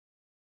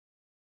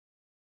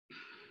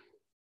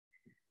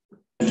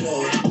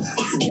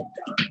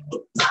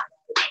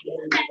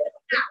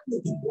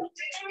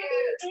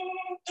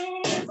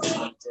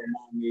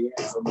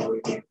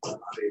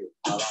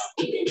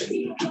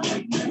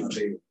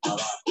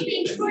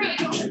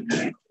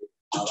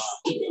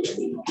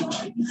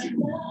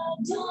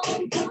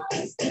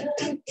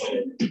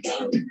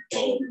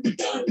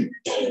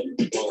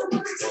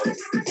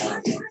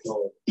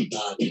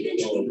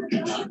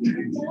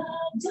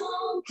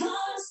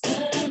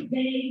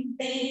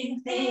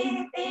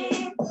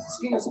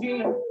 Esquina,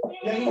 esquina,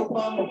 y ahí nos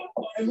vamos.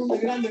 El mundo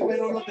es grande,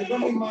 pero lo tengo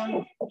en mis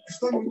manos.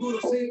 Estoy muy duro,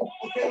 sí,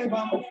 porque le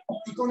vamos.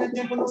 Y con el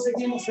tiempo nos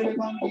seguimos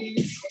elevando.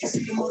 Y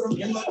seguimos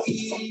rompiendo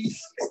aquí.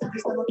 Esta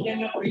fiesta no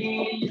tiene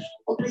fin.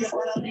 Botella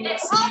para arriba,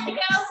 sí.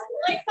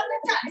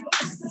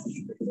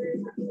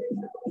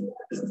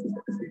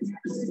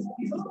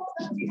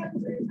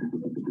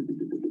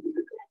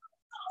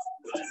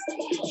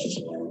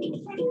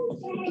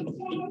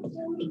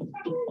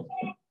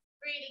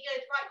 Really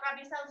good. Right, grab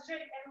yourselves a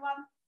drink,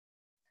 everyone.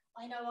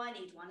 I know I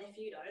need one if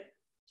you don't.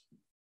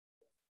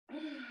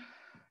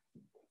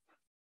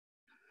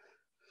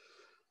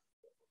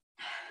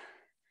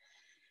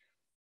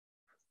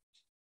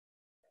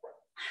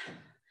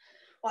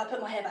 Well, I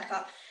put my hair back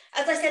up.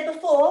 As I said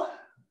before,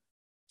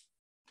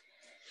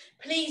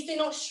 please do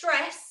not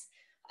stress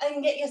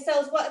and get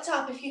yourselves worked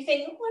up if you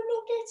think, oh, I'm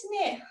not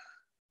getting it.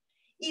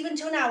 Even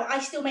till now, I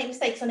still make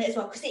mistakes on it as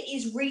well because it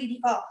is really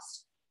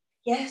fast.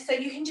 Yeah, so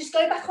you can just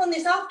go back on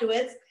this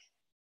afterwards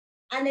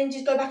and then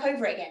just go back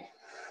over it again.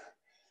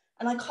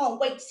 And I can't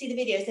wait to see the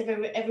videos of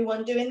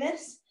everyone doing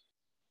this.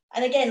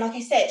 And again, like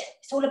I said,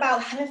 it's all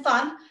about having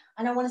fun,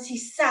 and I want to see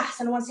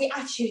sass and I want to see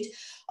attitude.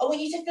 I want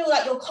you to feel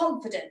like you're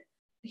confident.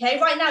 Okay,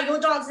 right now you're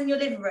dancing in your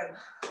living room.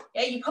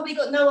 Yeah, you've probably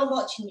got no one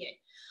watching you.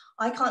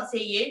 I can't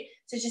see you.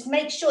 So just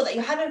make sure that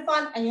you're having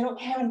fun and you're not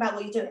caring about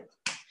what you're doing.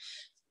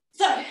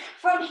 So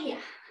from here,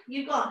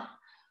 you've gone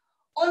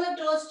on the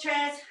doors,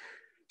 chairs,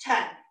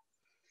 turn.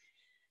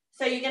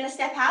 So you're going to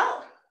step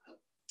out.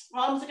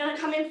 Arms are going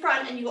to come in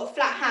front and you've got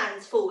flat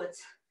hands forwards.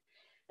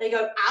 They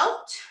go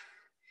out.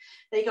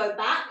 They go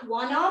back,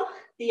 one arm,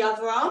 the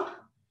other arm.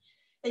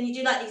 Then you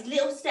do like these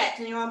little steps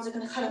and your arms are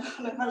going to kind of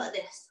come in front like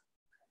this.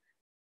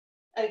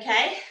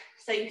 Okay,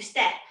 so you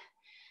step,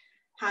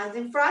 hands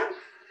in front,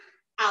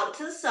 out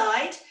to the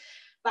side,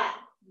 back,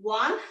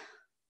 1,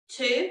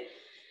 2,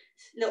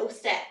 little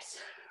steps,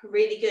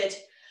 really good.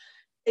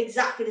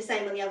 Exactly the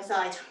same on the other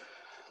side.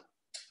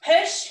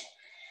 Push,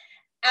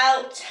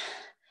 out,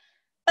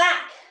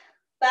 back,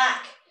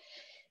 back,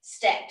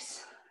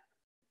 steps.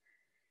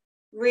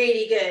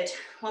 Really good.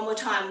 One more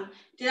time.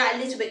 Do that a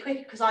little bit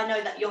quicker because I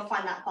know that you'll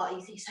find that part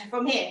easy. So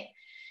from here,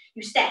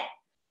 you step,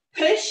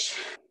 push,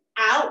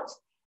 out,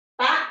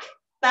 back,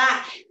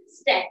 back,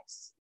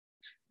 steps,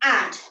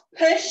 and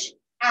push,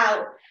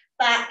 out,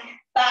 back,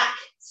 back,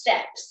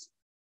 steps.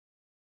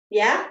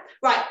 Yeah?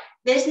 Right,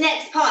 this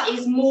next part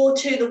is more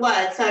to the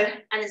word, so,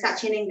 and it's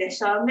actually in English,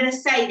 so I'm going to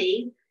say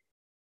these.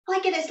 If I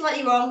get it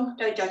slightly wrong,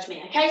 don't judge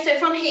me, okay? So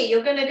from here,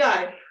 you're going to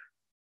go,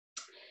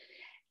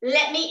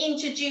 let me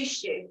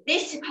introduce you.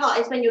 This part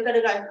is when you're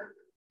going to go,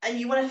 and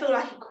you want to feel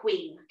like a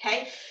queen,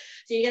 okay?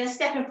 So you're going to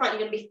step in front,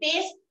 you're going to be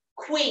fierce,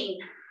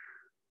 queen.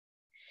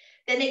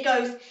 Then it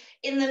goes,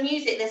 in the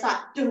music, there's like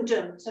dum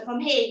dum. So from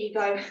here, you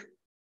go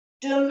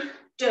dum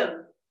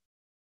dum.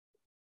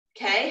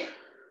 Okay,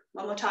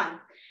 one more time.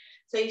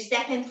 So you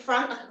step in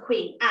front like a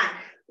queen and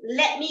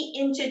let me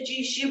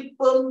introduce you,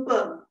 boom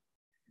boom.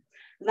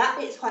 That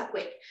bit's quite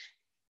quick.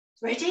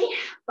 Ready?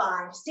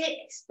 5,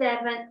 6,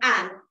 7,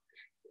 and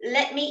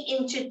let me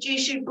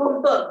introduce you,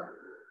 boom boom.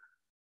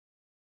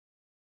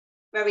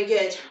 Very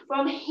good.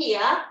 From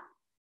here,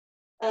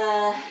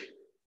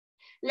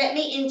 let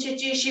me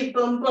introduce you,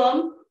 boom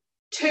boom,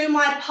 to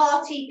my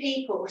party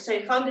people. So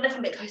if I'm going to come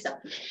a bit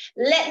closer,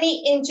 let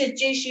me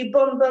introduce you,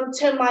 boom boom,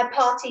 to my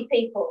party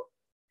people.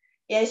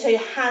 Yeah, so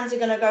your hands are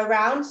going to go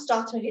round,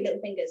 starting with your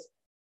little fingers.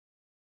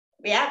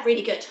 Yeah,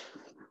 really good.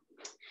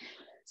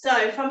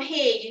 So from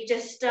here, you've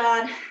just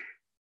done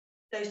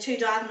those 2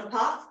 diagonal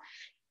parts.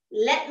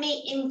 Let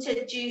me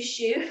introduce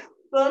you,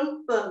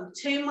 boom boom,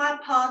 to my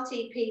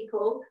party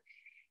people.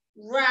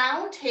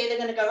 Round here, they're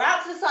going to go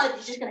out to the side.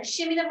 You're just going to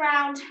shimmy them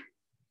round.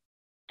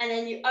 And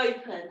then you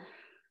open,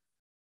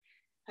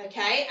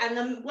 okay? And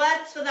the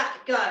words for that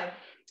go,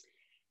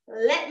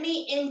 let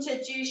me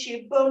introduce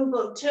you, boom,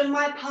 boom, to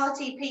my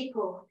party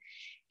people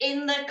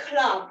in the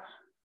club.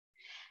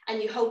 And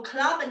you hold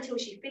club until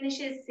she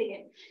finishes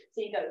singing.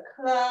 So you go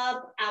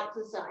club, out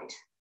to the side,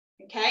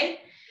 okay?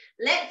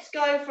 Let's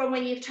go from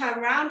when you've turned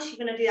around, you're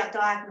gonna do that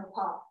diagonal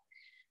part.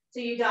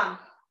 So you're done.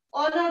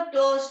 On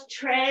dos,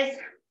 tres,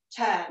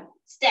 turn,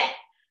 step,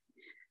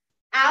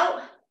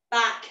 out,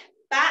 back,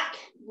 back,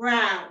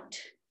 round,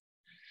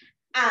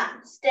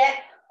 and step,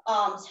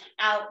 arms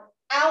out,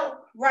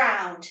 out,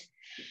 round.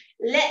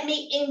 Let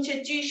me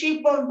introduce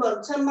you, boom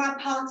boom, to my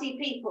party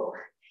people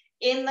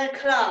in the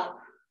club.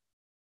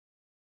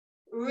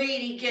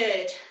 Really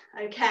good.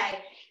 Okay,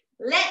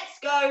 let's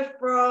go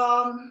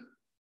from,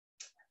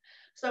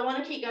 so I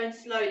want to keep going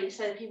slowly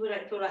so that people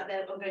don't feel like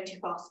I'm going too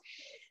fast.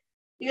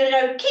 You're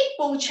going to go kick,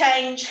 ball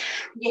change,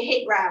 your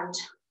hip round.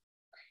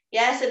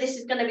 Yeah, so this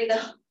is going to be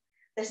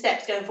the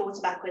steps going forwards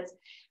and backwards.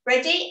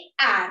 Ready?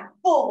 And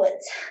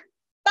forwards,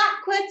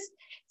 backwards,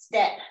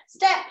 step,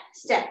 step,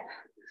 step.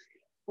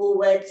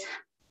 Forwards,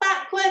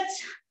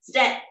 backwards,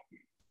 step,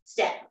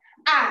 step.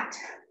 And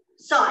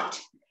side,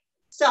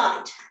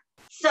 side,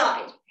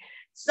 side,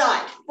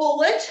 side.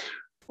 Forward,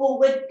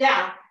 forward,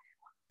 down.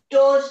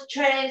 Doors,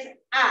 trays,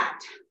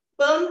 and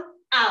boom,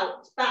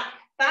 out, back,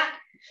 back.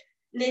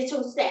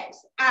 Little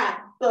steps, and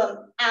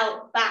boom,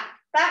 out, back,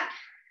 back.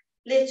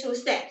 Little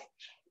steps.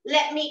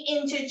 Let me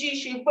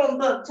introduce you, boom,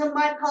 boom, to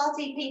my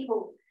party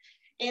people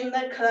in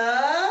the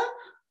club.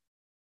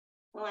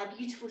 Oh, my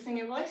beautiful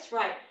singing voice.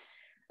 Right,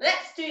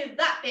 let's do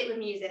that bit with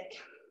music.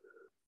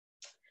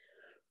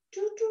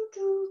 Do, do,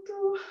 do,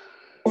 do.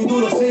 Muy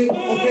duro, sí,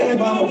 porque le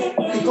vamos,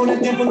 y con el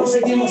tiempo nos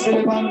seguimos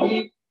elevando.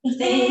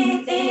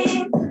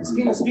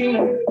 Esquina a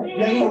esquina,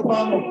 y ahí nos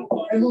vamos.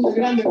 El mundo es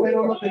grande,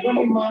 pero lo tengo en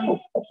mis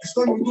manos.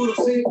 Estoy muy duro,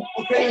 sí,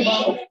 ok,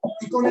 vamos.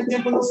 Y con el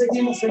tiempo nos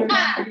seguimos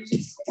celebrando.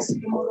 Y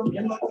seguimos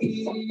rompiendo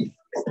aquí.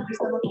 Esta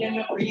fiesta no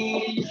tiene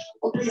fin.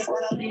 Botella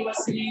para arriba,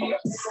 sí.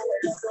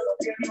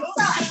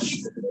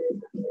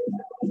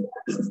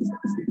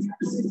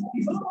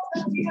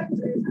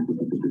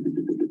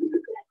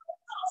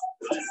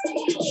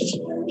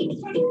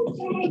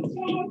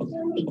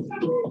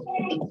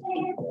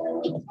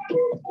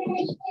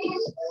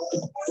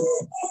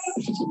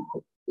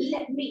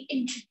 Let me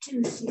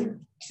introduce you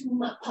to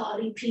my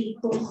party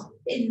people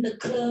in the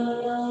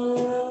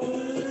club.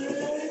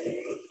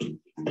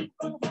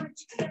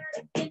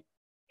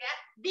 Yeah,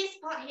 this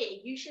part here,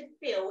 you should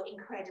feel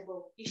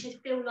incredible. You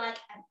should feel like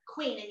a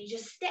queen and you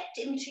just stepped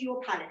into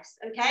your palace,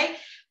 okay?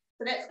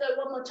 So let's go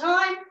one more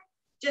time.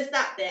 Just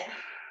that bit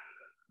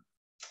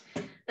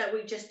that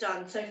we've just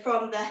done. So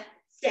from the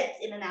steps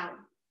in and out.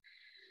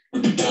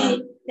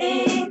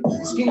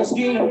 Esquina,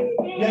 esquina,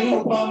 y ahí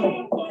nos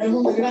vamos. El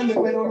mundo es grande,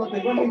 pero lo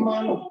tengo en mis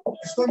manos.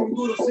 Estoy muy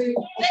duro, sí,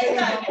 ok,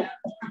 vamos.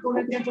 Y con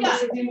el tiempo nos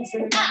seguimos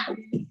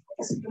celebrando.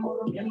 Y seguimos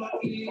rompiendo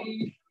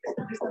aquí.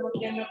 Esta fiesta no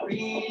tiene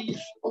fin.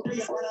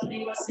 Botella para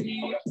arriba,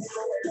 sí.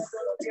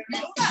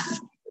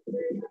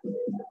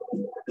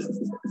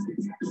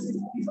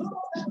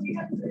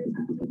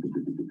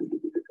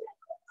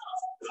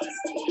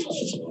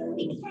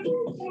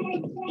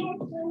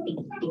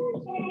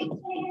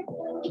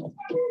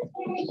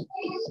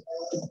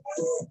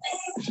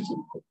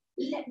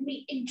 Let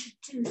me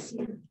introduce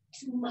you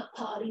to my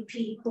party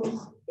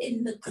people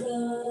in the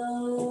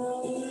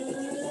club.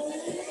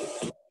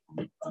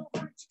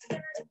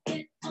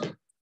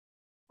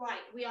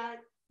 Right, we are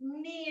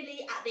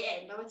nearly at the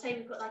end. I would say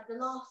we've got like the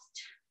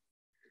last,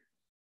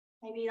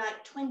 maybe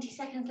like 20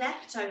 seconds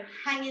left. So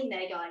hang in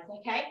there, guys,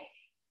 okay?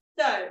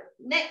 So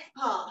next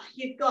part,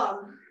 you've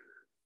gone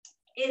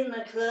in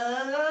the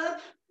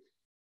club.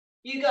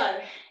 You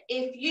go.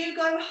 If you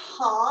go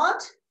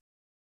hard,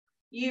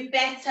 you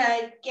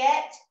better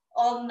get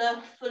on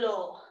the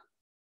floor.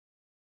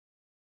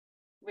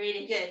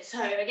 Really good.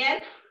 So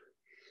again,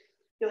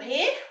 you're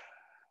here.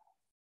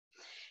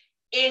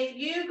 If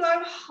you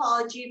go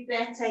hard, you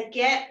better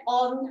get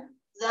on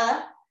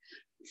the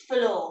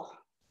floor.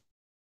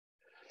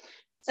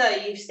 So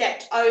you've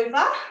stepped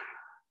over,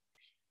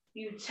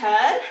 you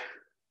turn,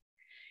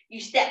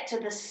 you step to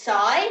the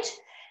side,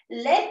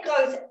 leg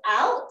goes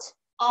out,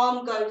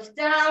 arm goes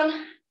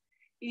down,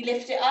 you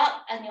lift it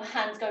up and your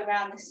hands go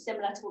around. This is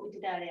similar to what we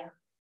did earlier.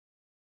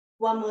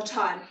 One more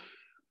time.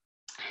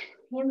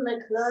 In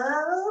the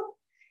club,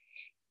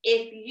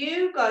 if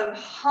you go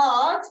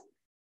hard,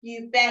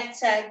 you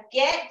better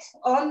get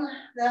on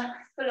the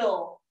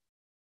floor.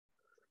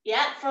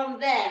 Yeah, from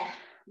there,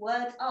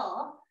 words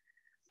are,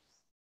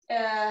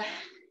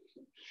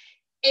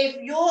 if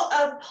you're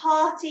a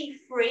party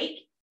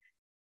freak,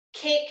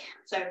 kick.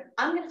 So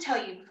I'm going to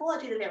tell you before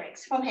I do the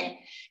lyrics from here.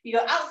 You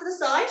go out to the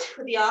side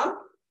with the arm.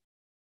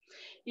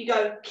 You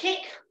go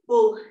kick,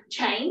 ball,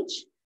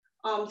 change.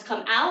 Arms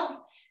come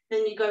out.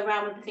 Then you go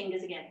around with the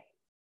fingers again.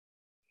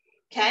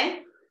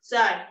 Okay, so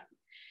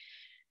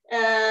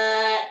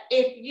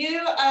if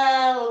you're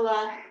a,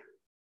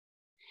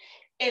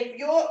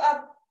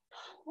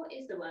 what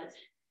is the word?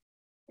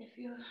 If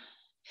you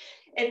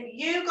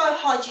go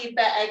hard, you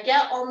better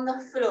get on the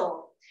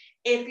floor.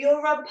 If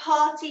you're a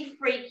party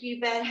freak, you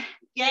better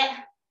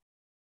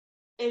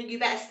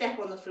step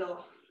on the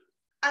floor.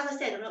 As I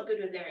said, I'm not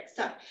good with lyrics.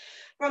 So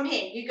from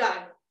here, you go.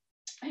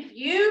 If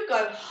you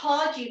go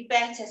hard, you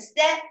better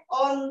step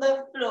on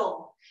the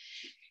floor.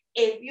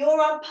 If you're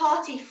a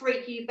party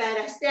freak, you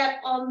better step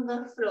on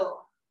the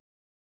floor.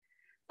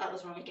 That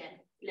was wrong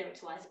again,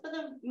 lyrics-wise, but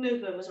the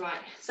movement was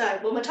right. So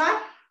one more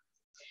time.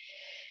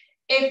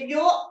 If you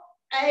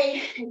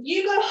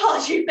go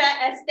hard, you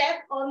better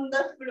step on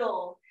the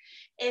floor.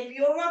 If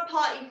you're a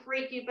party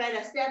freak, you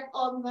better step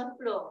on the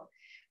floor.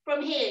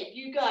 From here,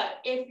 you go.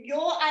 If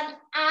you're an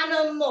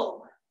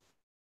animal.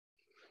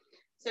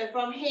 So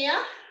from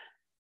here,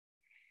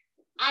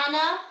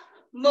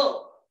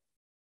 animal.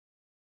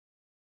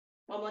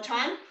 One more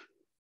time.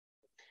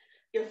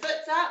 Your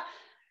foot's up,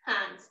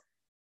 hands.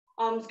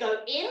 Arms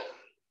go in,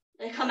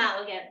 they come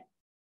out again.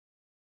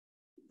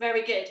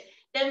 Very good.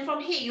 Then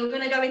from here, you're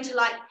going to go into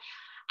like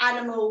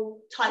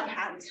animal type of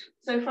hands.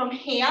 So from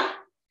here,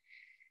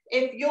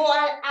 if you're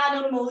an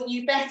animal,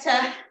 you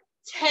better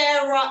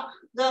tear up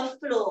the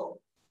floor.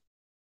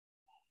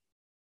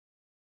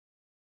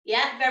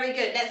 Yeah, very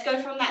good. Let's go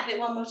from that bit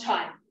one more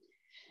time.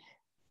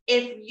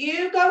 If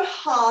you go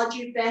hard,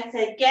 you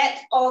better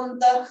get on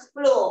the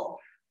floor.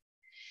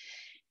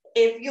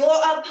 If you're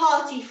a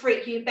party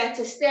freak, you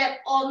better step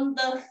on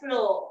the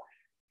floor.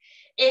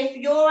 If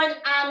you're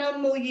an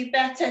animal, you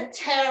better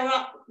tear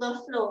up the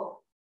floor.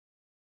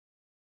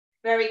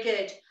 Very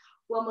good.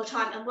 One more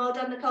time, and well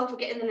done, Nicole, for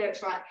getting the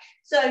lyrics right.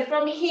 So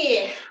from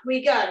here,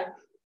 we go.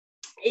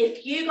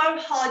 If you go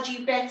hard,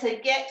 you better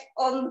get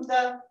on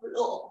the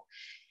floor.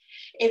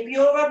 If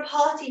you're a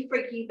party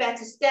freak, you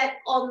better step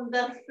on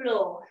the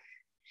floor.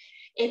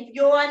 If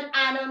you're an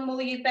animal,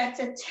 you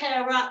better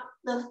tear up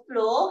the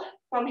floor.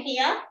 from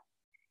here,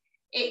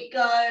 it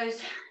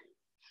goes,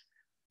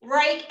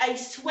 break a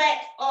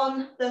sweat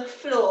on the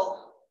floor.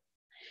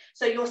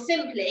 So you're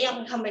simply, I'm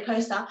going to come a bit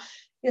closer,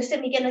 you're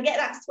simply going to get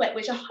that sweat,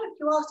 which I hope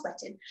you are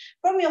sweating,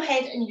 from your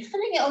head, and you're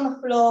filling it on the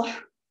floor,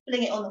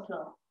 filling it on the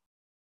floor.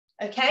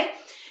 Okay?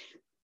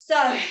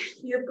 So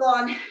you've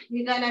gone,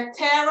 you're going to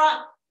tear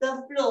up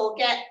the floor,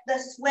 get the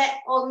sweat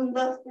on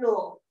the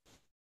floor.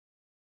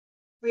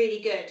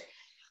 Really good.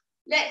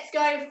 Let's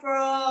go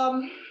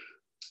from,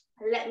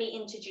 let me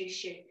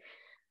introduce you.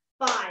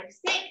 5,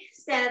 6,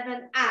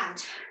 7,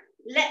 and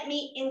let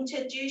me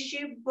introduce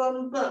you,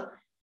 boom, boom,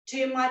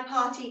 to my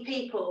party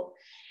people.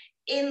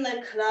 In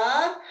the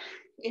club,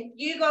 if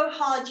you go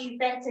hard, you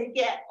better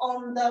get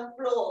on the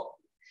floor.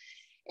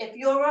 If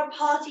you're a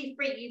party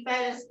freak, you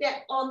better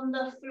step on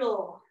the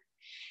floor.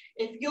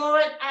 If you're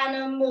an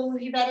animal,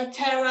 you better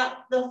tear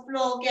up the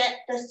floor,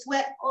 get the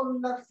sweat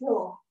on the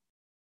floor.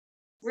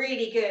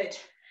 Really good.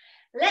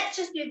 Let's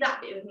just do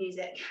that bit of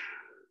music.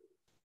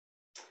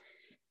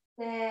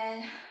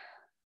 There.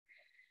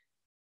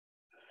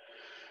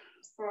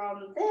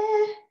 From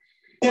there.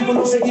 Tiempo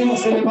nos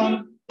seguimos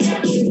elevando.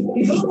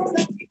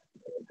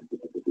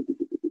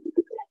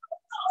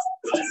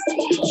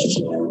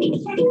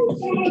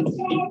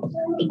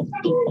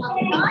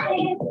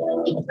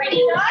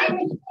 Ready, guys? 5,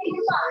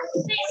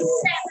 6,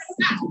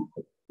 7, up.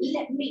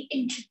 Let me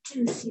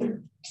introduce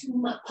you to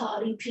my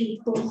party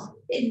people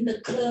in the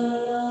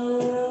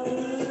club.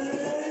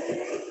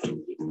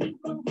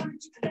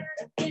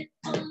 Get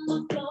on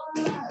the floor.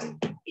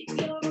 If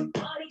you're a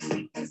party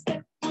freak,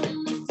 step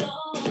on the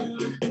floor.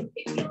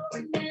 If you're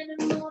an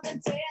animal, then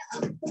tear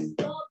up the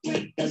floor.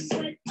 Break the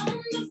sweat on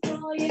the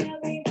floor. Yeah,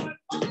 we work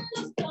on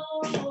the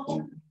floor.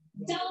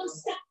 Don't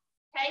stop.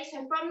 Okay, so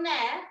from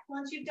there,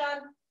 once you've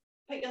done,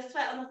 put your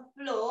sweat on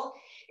the floor,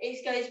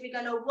 it goes, we're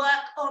going to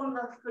work on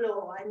the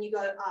floor, and you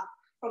go up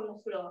from the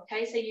floor.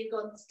 Okay, so you've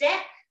gone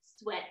step,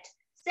 sweat,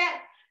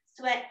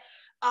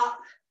 up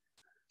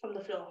from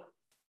the floor.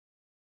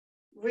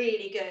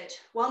 Really good.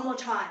 One more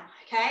time,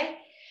 okay?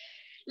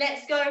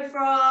 Let's go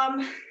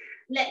from,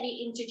 let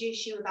me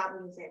introduce you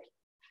about music.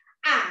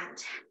 And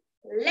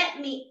let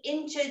me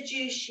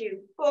introduce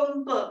you,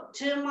 boom, boom,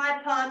 to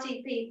my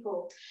party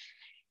people.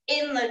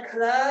 In the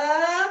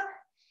club,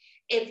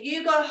 if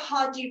you go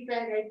hard, you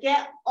better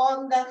get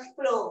on the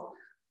floor.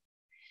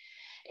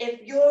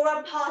 If you're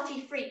a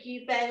party freak,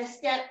 you better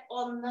step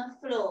on the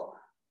floor.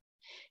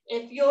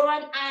 If you're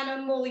an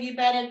animal, you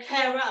better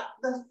tear up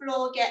the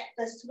floor, get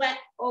the sweat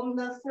on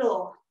the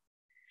floor.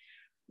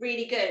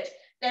 Really good.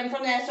 Then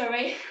from there,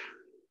 sorry,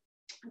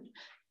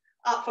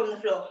 up from the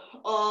floor,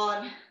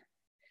 on,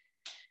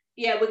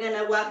 yeah, we're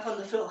gonna work on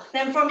the floor.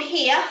 Then from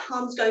here,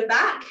 arms go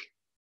back.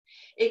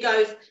 It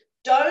goes,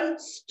 don't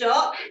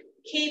stop,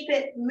 keep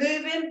it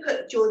moving,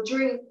 put your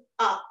drink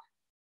up,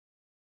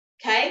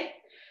 okay?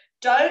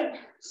 Don't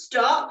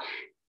stop,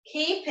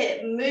 keep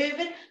it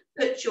moving,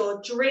 put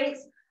your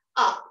drinks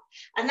up.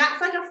 And that's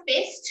like a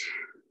fist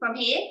from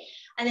here,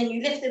 and then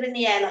you lift them in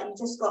the air like you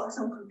just got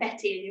some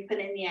confetti and you put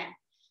it in the air,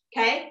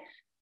 okay?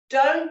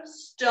 Don't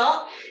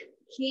stop,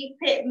 keep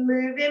it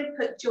moving,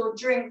 put your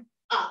drink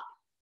up.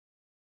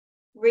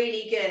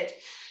 Really good.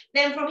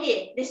 Then from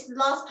here, this is the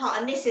last part,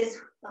 and this is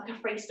like a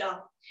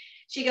freestyle.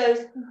 She goes,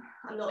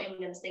 I'm not even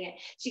going to sing it.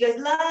 She goes,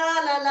 la,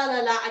 la, la, la,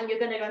 la, and you're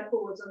going to go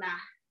forwards on that.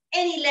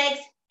 Any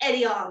legs,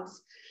 any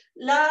arms.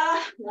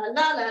 La, la,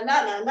 la, la,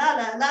 la, la, la,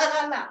 la,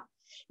 la, la, la.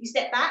 You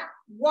step back,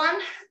 1,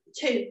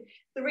 2,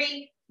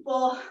 3,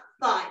 4,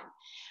 5.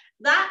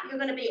 That, you're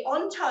going to be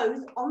on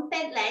toes, on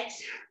bent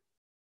legs,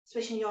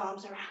 swishing your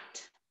arms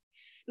around.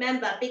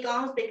 Remember, big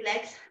arms, big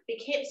legs,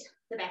 big hips,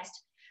 the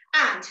best.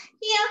 And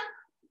here,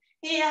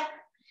 here,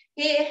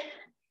 here,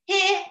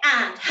 here,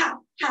 and ha,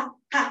 ha,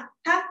 ha,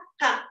 ha,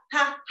 ha,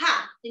 ha,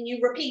 ha. Then you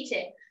repeat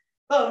it.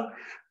 Boom,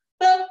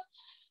 boom,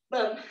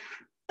 boom,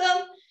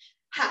 boom,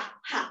 ha,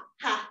 ha,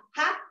 ha,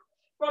 ha.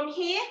 From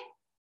here,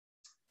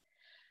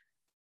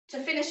 to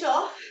finish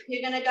off,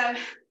 you're going to go,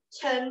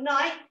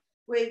 tonight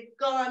we're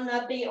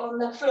gonna be on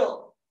the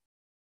floor.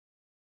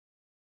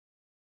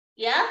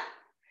 Yeah?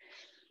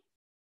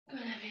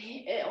 Gonna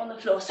be it on the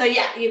floor. So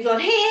yeah, you've gone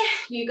here,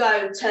 you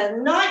go,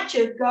 tonight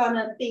you're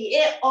gonna be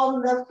it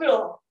on the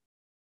floor.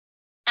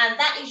 And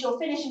that is your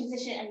finishing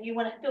position, and you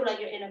want to feel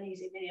like you're in a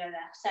music video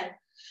there. So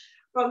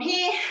from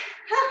here,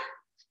 ha,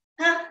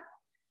 ha,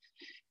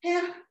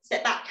 here,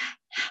 step back,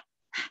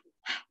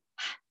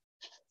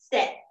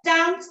 step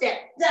down,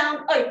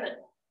 open.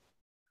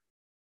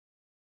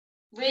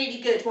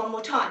 Really good. One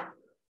more time.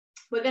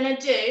 We're going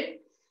to do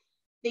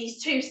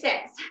these 2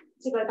 steps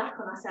to go back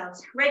on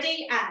ourselves.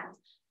 Ready? And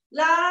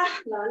la,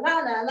 la, la,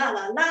 la, la,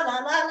 la, la, la,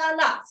 la, la,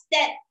 la.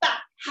 Step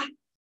back. Ha,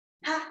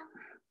 ha.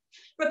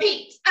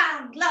 Repeat.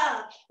 And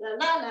la, la,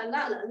 la, la,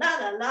 la, la, la,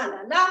 la, la,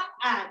 la, la.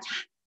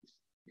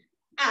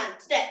 And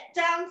step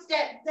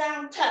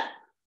down, turn.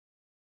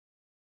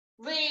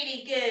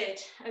 Really good.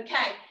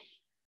 Okay.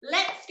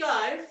 Let's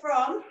go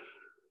from,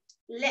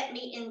 let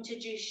me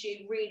introduce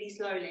you really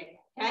slowly.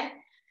 Okay.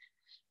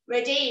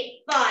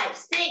 Ready? 5,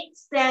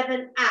 6,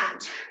 7,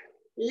 and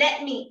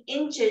let me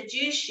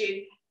introduce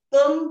you,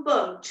 boom,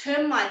 boom,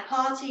 to my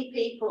party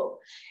people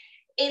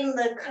in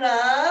the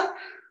club.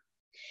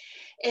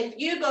 If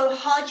you go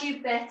hard,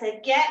 you better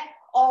get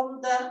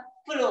on the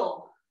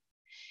floor.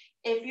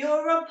 If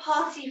you're a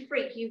party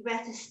freak, you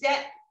better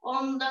step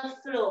on the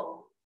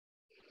floor.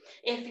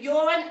 If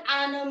you're an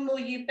animal,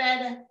 you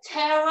better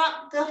tear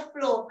up the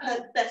floor,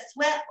 put the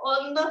sweat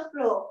on the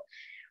floor.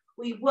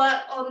 We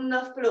work on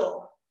the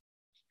floor.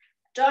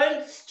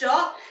 Don't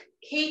stop,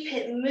 keep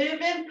it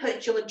moving,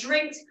 put your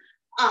drinks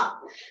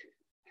up.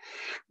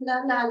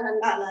 La, la, la,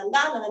 la, la,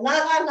 la, la, la,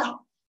 la, la.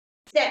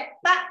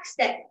 Step back,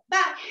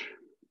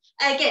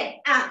 again,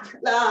 and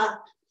la,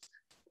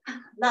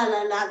 la,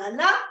 la, la, la,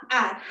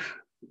 la,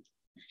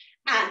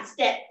 and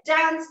step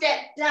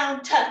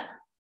down, turn.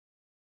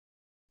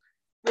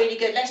 Really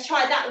good, let's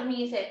try that with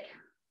music.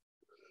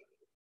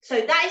 So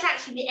that is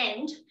actually the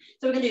end.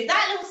 So we're gonna do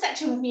that little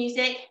section with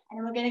music, and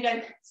then we're gonna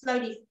go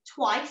slowly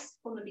twice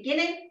from the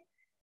beginning,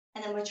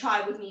 and then we'll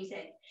try with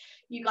music.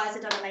 You guys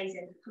have done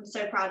amazing. I'm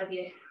so proud of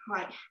you.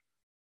 Right,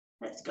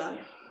 let's go.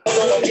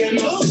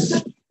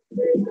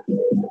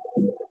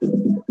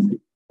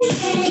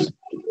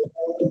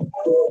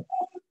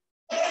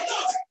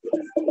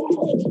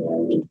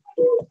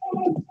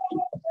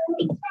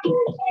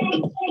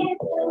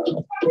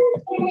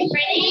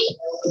 Ready?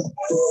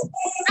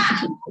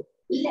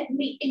 Let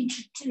me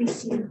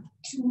introduce you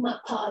to my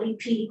party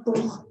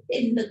people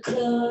in the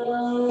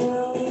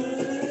club.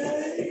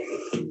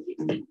 If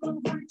you're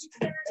a party, you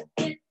better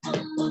get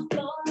on the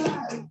floor.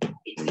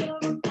 If you're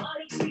a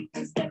party, you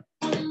can step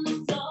on the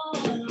floor.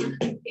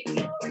 If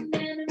you're an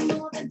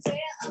animal, then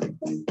tear up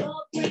the floor.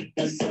 Break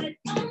the sweat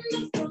on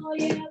the floor.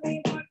 Yeah,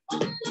 we work on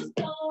the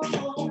floor.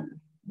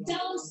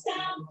 Don't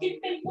stop, keep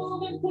it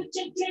moving, put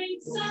your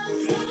drinks on.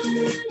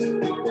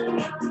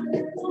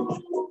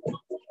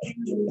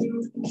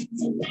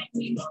 Tonight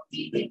we gon'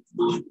 keep it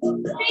on the floor.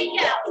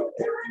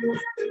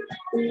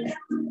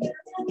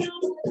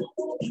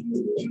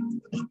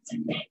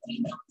 Tonight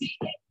we gon'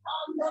 keep it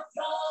on the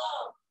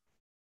floor.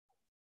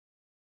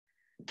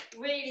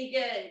 Really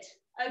good.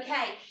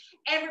 Okay,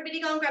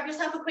 everybody go and grab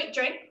yourself a quick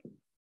drink,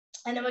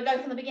 and then we'll go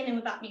from the beginning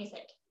with that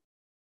music.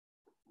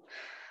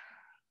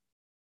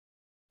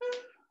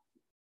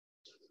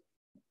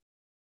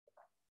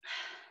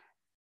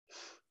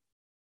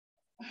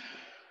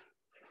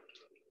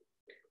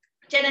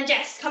 Jen and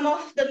Jess, come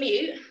off the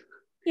mute.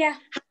 Yeah.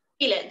 How are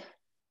you feeling?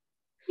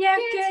 Yeah,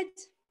 good.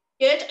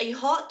 Good? Are you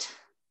hot?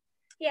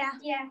 Yeah.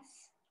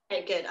 Yes.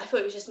 Okay, good. I thought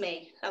it was just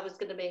me. That was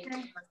going to be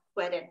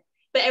wedding.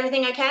 But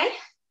everything okay?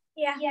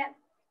 Yeah. Yeah.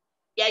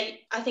 Yeah,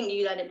 I think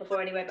you learned it before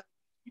anyway.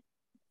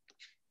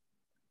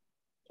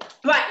 But...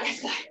 Right,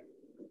 let's go.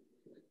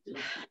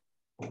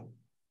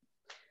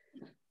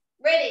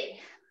 Ready?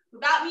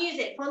 Without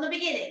music, from the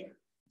beginning.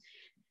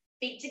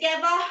 Feet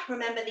together.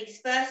 Remember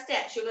these first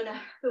steps, you're going to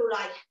feel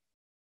like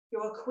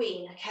you're a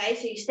queen, okay?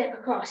 So you step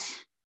across.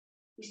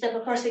 You step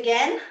across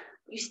again.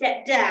 You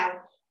step down.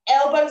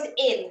 Elbows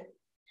in.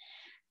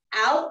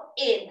 Out,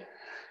 in.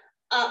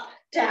 Up,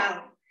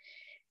 down.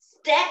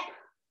 Step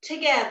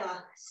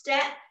together.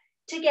 Step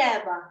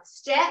together.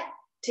 Step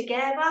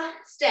together.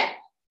 Step.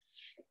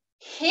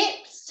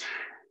 Hips.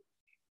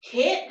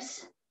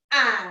 Hips.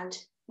 And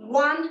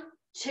 1,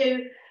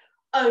 2,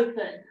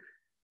 open.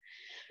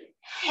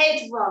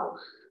 Head roll.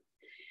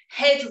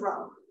 Head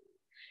roll.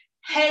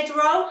 Head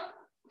roll.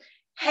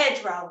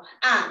 Head roll,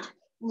 and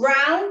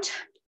round,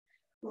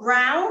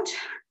 round.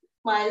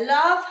 My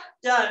love,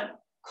 don't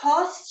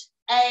cost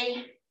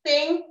a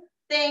thing,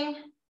 thing,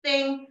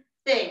 thing,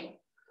 thing.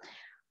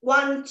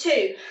 1,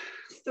 2,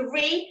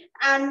 3,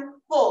 and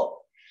 4.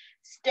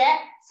 Step,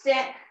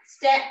 step,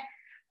 step,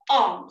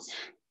 arms.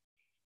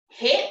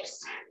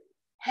 Hips,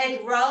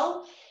 head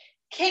roll,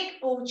 kick,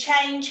 ball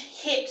change,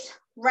 hips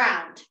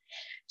round.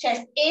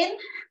 Chest in,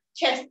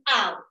 chest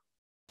out.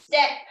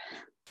 Step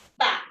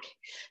back.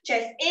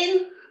 Chest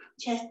in,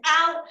 chest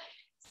out,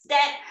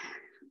 step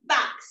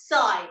back,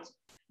 side,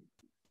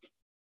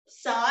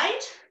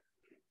 side,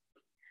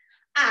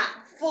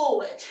 and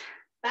forward,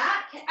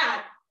 back,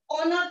 and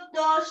on a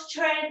dodge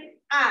trend,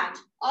 and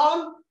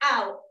arm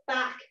out,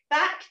 back,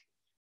 back,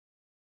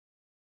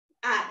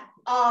 and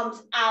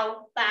arms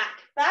out,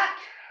 back, back.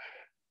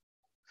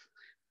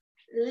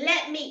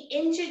 Let me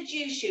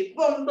introduce you,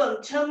 boom,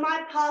 boom, to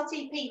my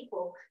party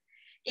people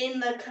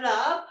in the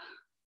club.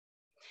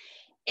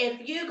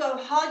 If you go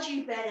hard,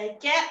 you better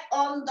get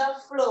on the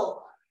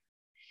floor.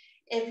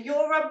 If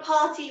you're a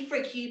party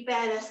freak, you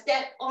better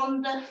step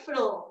on the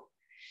floor.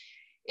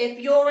 If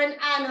you're an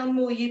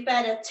animal, you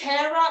better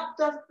tear up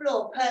the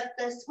floor. Put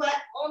the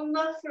sweat on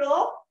the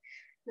floor.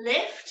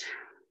 Lift,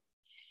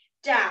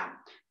 down.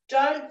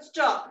 Don't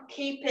stop.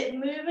 Keep it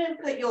moving.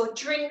 Put your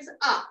drinks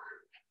up.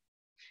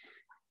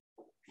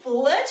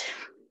 Forward,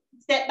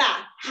 step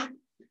back.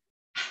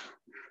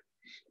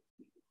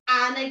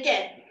 And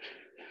again.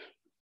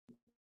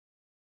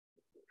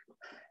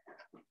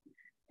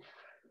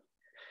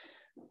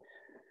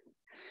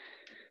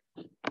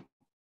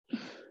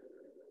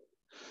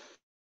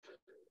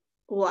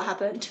 What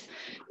happened?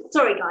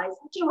 Sorry guys,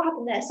 I don't know what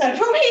happened there. So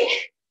from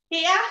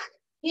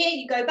here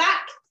you go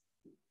back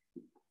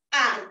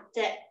and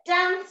step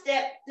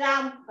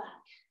down,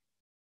 back.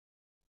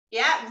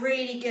 Yeah,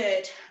 really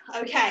good.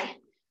 Okay,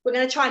 we're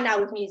going to try now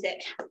with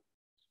music.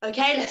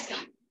 Okay, let's go.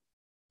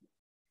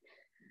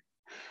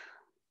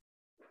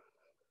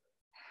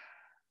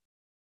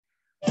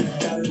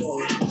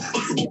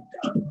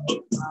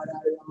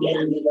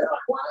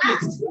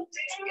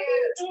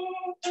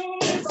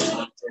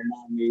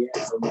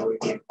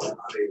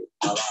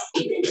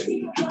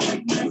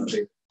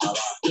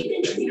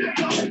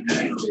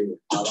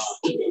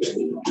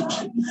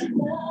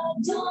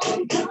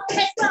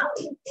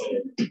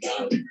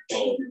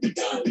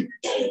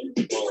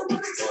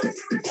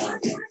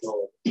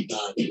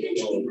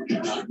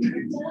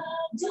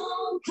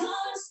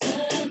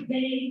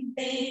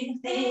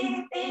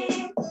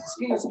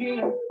 Esquina,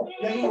 esquina,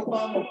 y ahí nos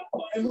vamos.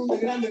 El mundo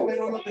es grande,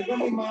 pero lo tengo en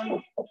mi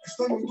mano.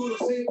 Estoy muy duro,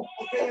 sí,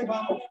 ok,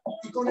 vamos.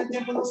 Y con el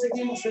tiempo nos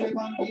seguimos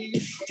elevando. Y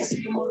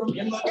seguimos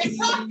rompiendo aquí.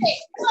 Esta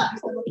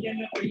fiesta no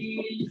tiene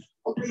fin.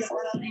 Ok,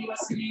 para arriba,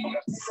 sí.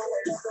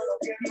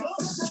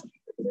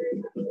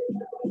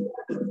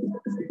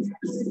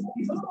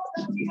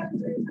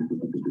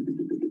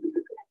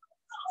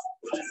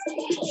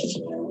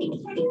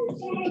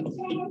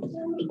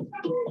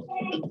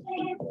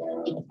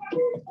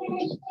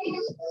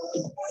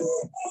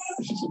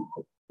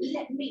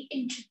 Let me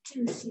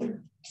introduce you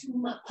to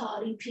my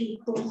party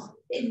people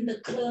in the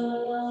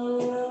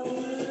club.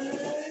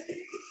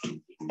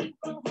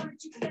 People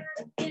want you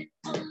gotta get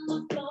on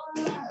the floor.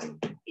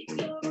 If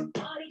you're a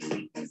party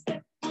people,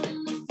 step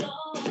on the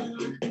floor.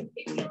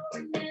 If you're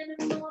an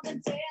animal,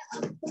 then tear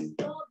up the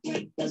floor.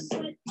 Break the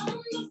sweat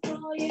on the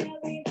floor. Yeah,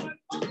 we work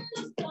on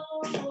the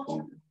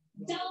floor.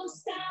 Don't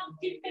stop,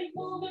 keep it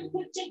moving,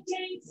 put your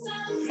drinks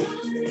on.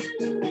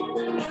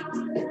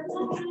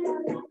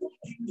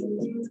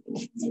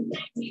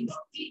 Tonight we gon'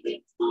 keep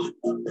it on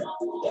the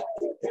floor.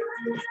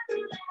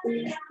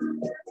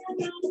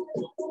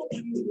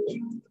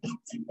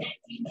 Tonight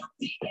we gon'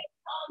 keep it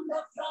on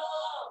the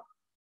floor.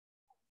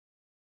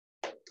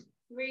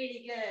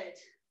 Really good.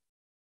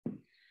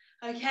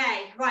 Okay,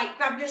 right,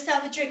 grab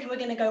yourself a drink and we're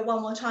gonna go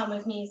one more time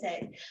with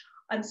music.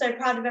 I'm so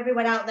proud of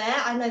everyone out there.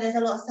 I know there's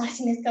a lot of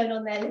excitingness going on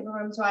in their living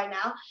rooms right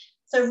now.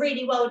 So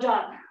really well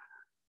done.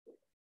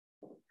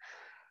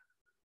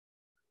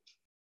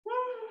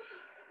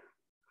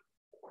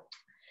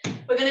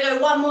 We're gonna go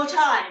one more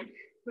time.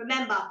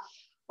 Remember,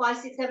 5,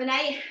 6, 7,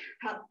 8,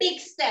 a big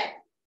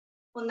step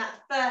on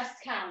that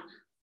first count.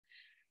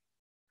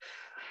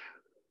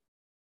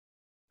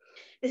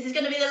 This is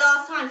gonna be the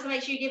last time, so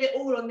make sure you give it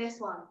all on this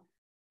one.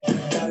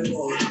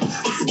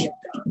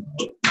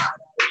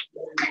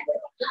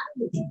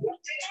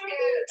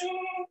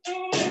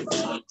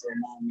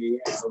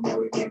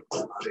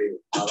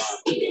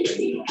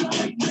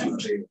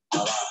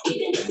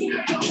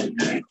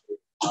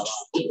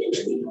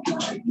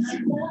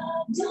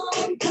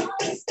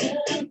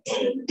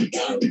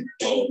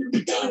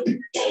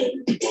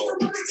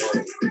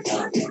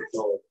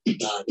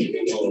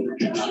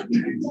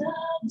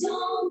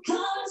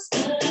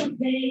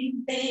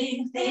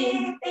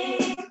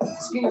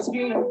 Esquina,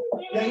 esquina,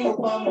 y ahí nos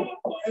vamos.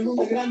 El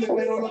mundo es grande,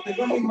 pero lo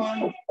tengo en mi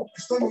mano.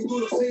 Estoy muy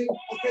duro, sí,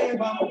 ok,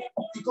 vamos.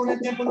 Y con el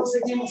tiempo nos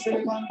seguimos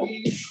elevando.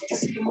 Y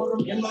seguimos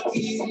rompiendo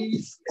aquí.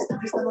 Esta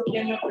fiesta no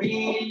tiene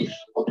fin.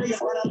 Ok,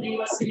 para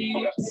arriba, sí.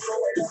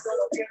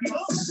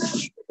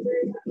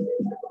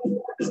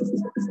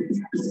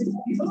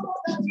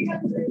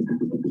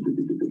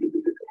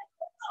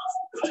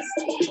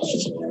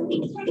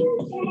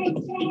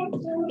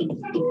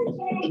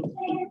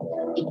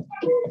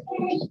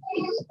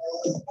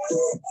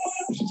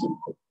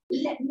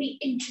 Let me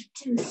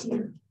introduce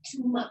you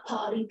to my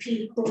party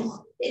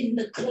people in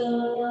the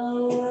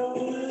club.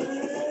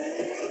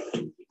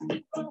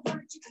 People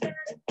want you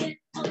gotta get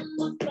on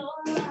the floor.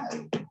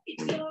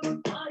 If you're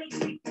a party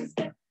people,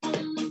 step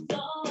on the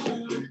floor.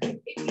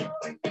 If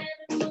you're an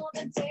animal,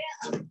 then tear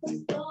up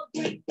the floor.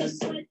 Break the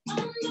sweat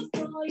on the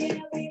floor.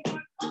 Yeah, we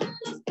work on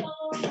the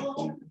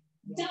floor.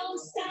 Don't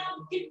stop,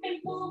 keep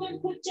it moving,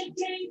 put your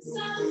drinks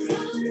on.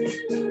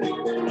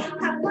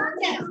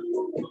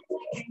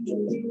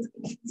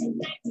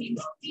 Tonight we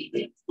gon' keep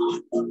it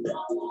on the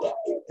floor.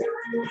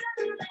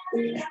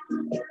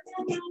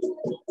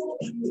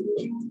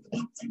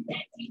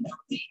 Tonight we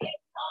gon' keep it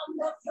on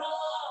the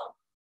floor.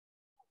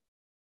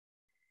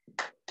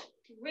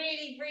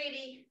 Really,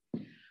 really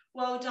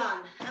well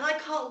done. And I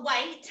can't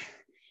wait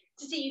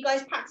to see you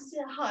guys practice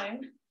at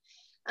home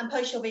and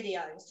post your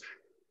videos.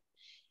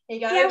 There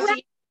you go. Yeah, well,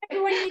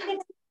 everyone, you did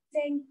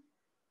amazing.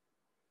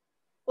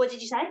 What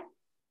did you say?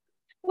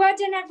 Well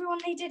done, everyone.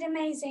 They did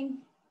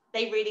amazing.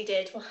 They really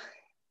did. Well,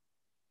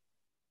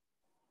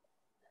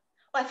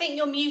 I think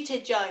you're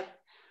muted, Joe.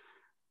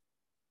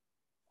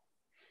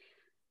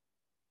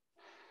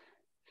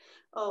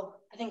 Oh,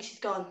 I think she's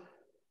gone.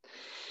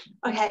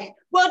 Okay.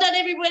 Well done,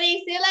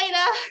 everybody. See you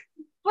later.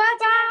 Well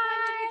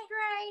done.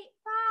 Great.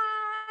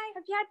 Bye.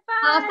 Hope you had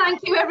fun. Oh,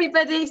 thank you,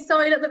 everybody.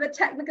 Sorry, a little bit of a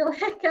technical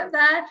hiccup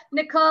there.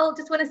 Nicole,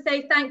 just want to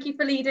say thank you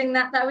for leading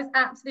that. That was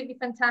absolutely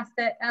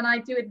fantastic. And I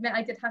do admit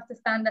I did have to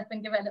stand up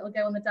and give it a little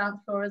go on the dance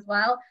floor as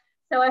well.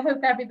 So I hope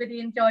everybody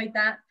enjoyed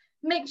that.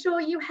 Make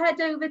sure you head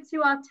over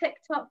to our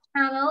TikTok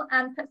channel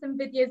and put some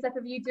videos up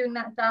of you doing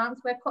that dance.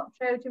 We're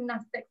Quatro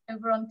Gymnastics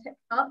over on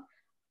TikTok.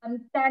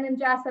 Ben and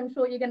Jess, I'm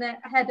sure you're going to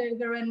head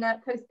over and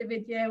post a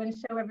video and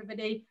show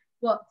everybody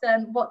what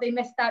they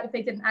missed out if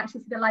they didn't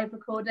actually see the live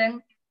recording.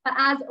 But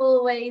as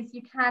always,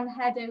 you can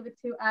head over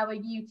to our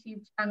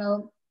YouTube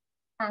channel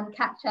and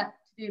catch up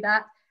to do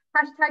that.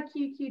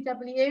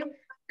 #QQW.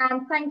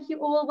 And thank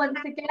you all once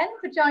again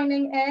for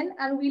joining in.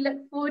 And we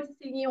look forward to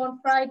seeing you on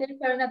Friday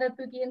for another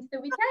Boogie into the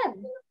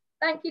Weekend.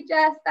 Thank you,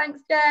 Jess.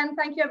 Thanks, Jen.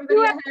 Thank you,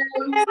 everybody at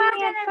home.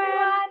 Bye,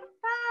 everyone.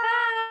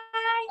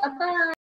 Bye. Bye-bye.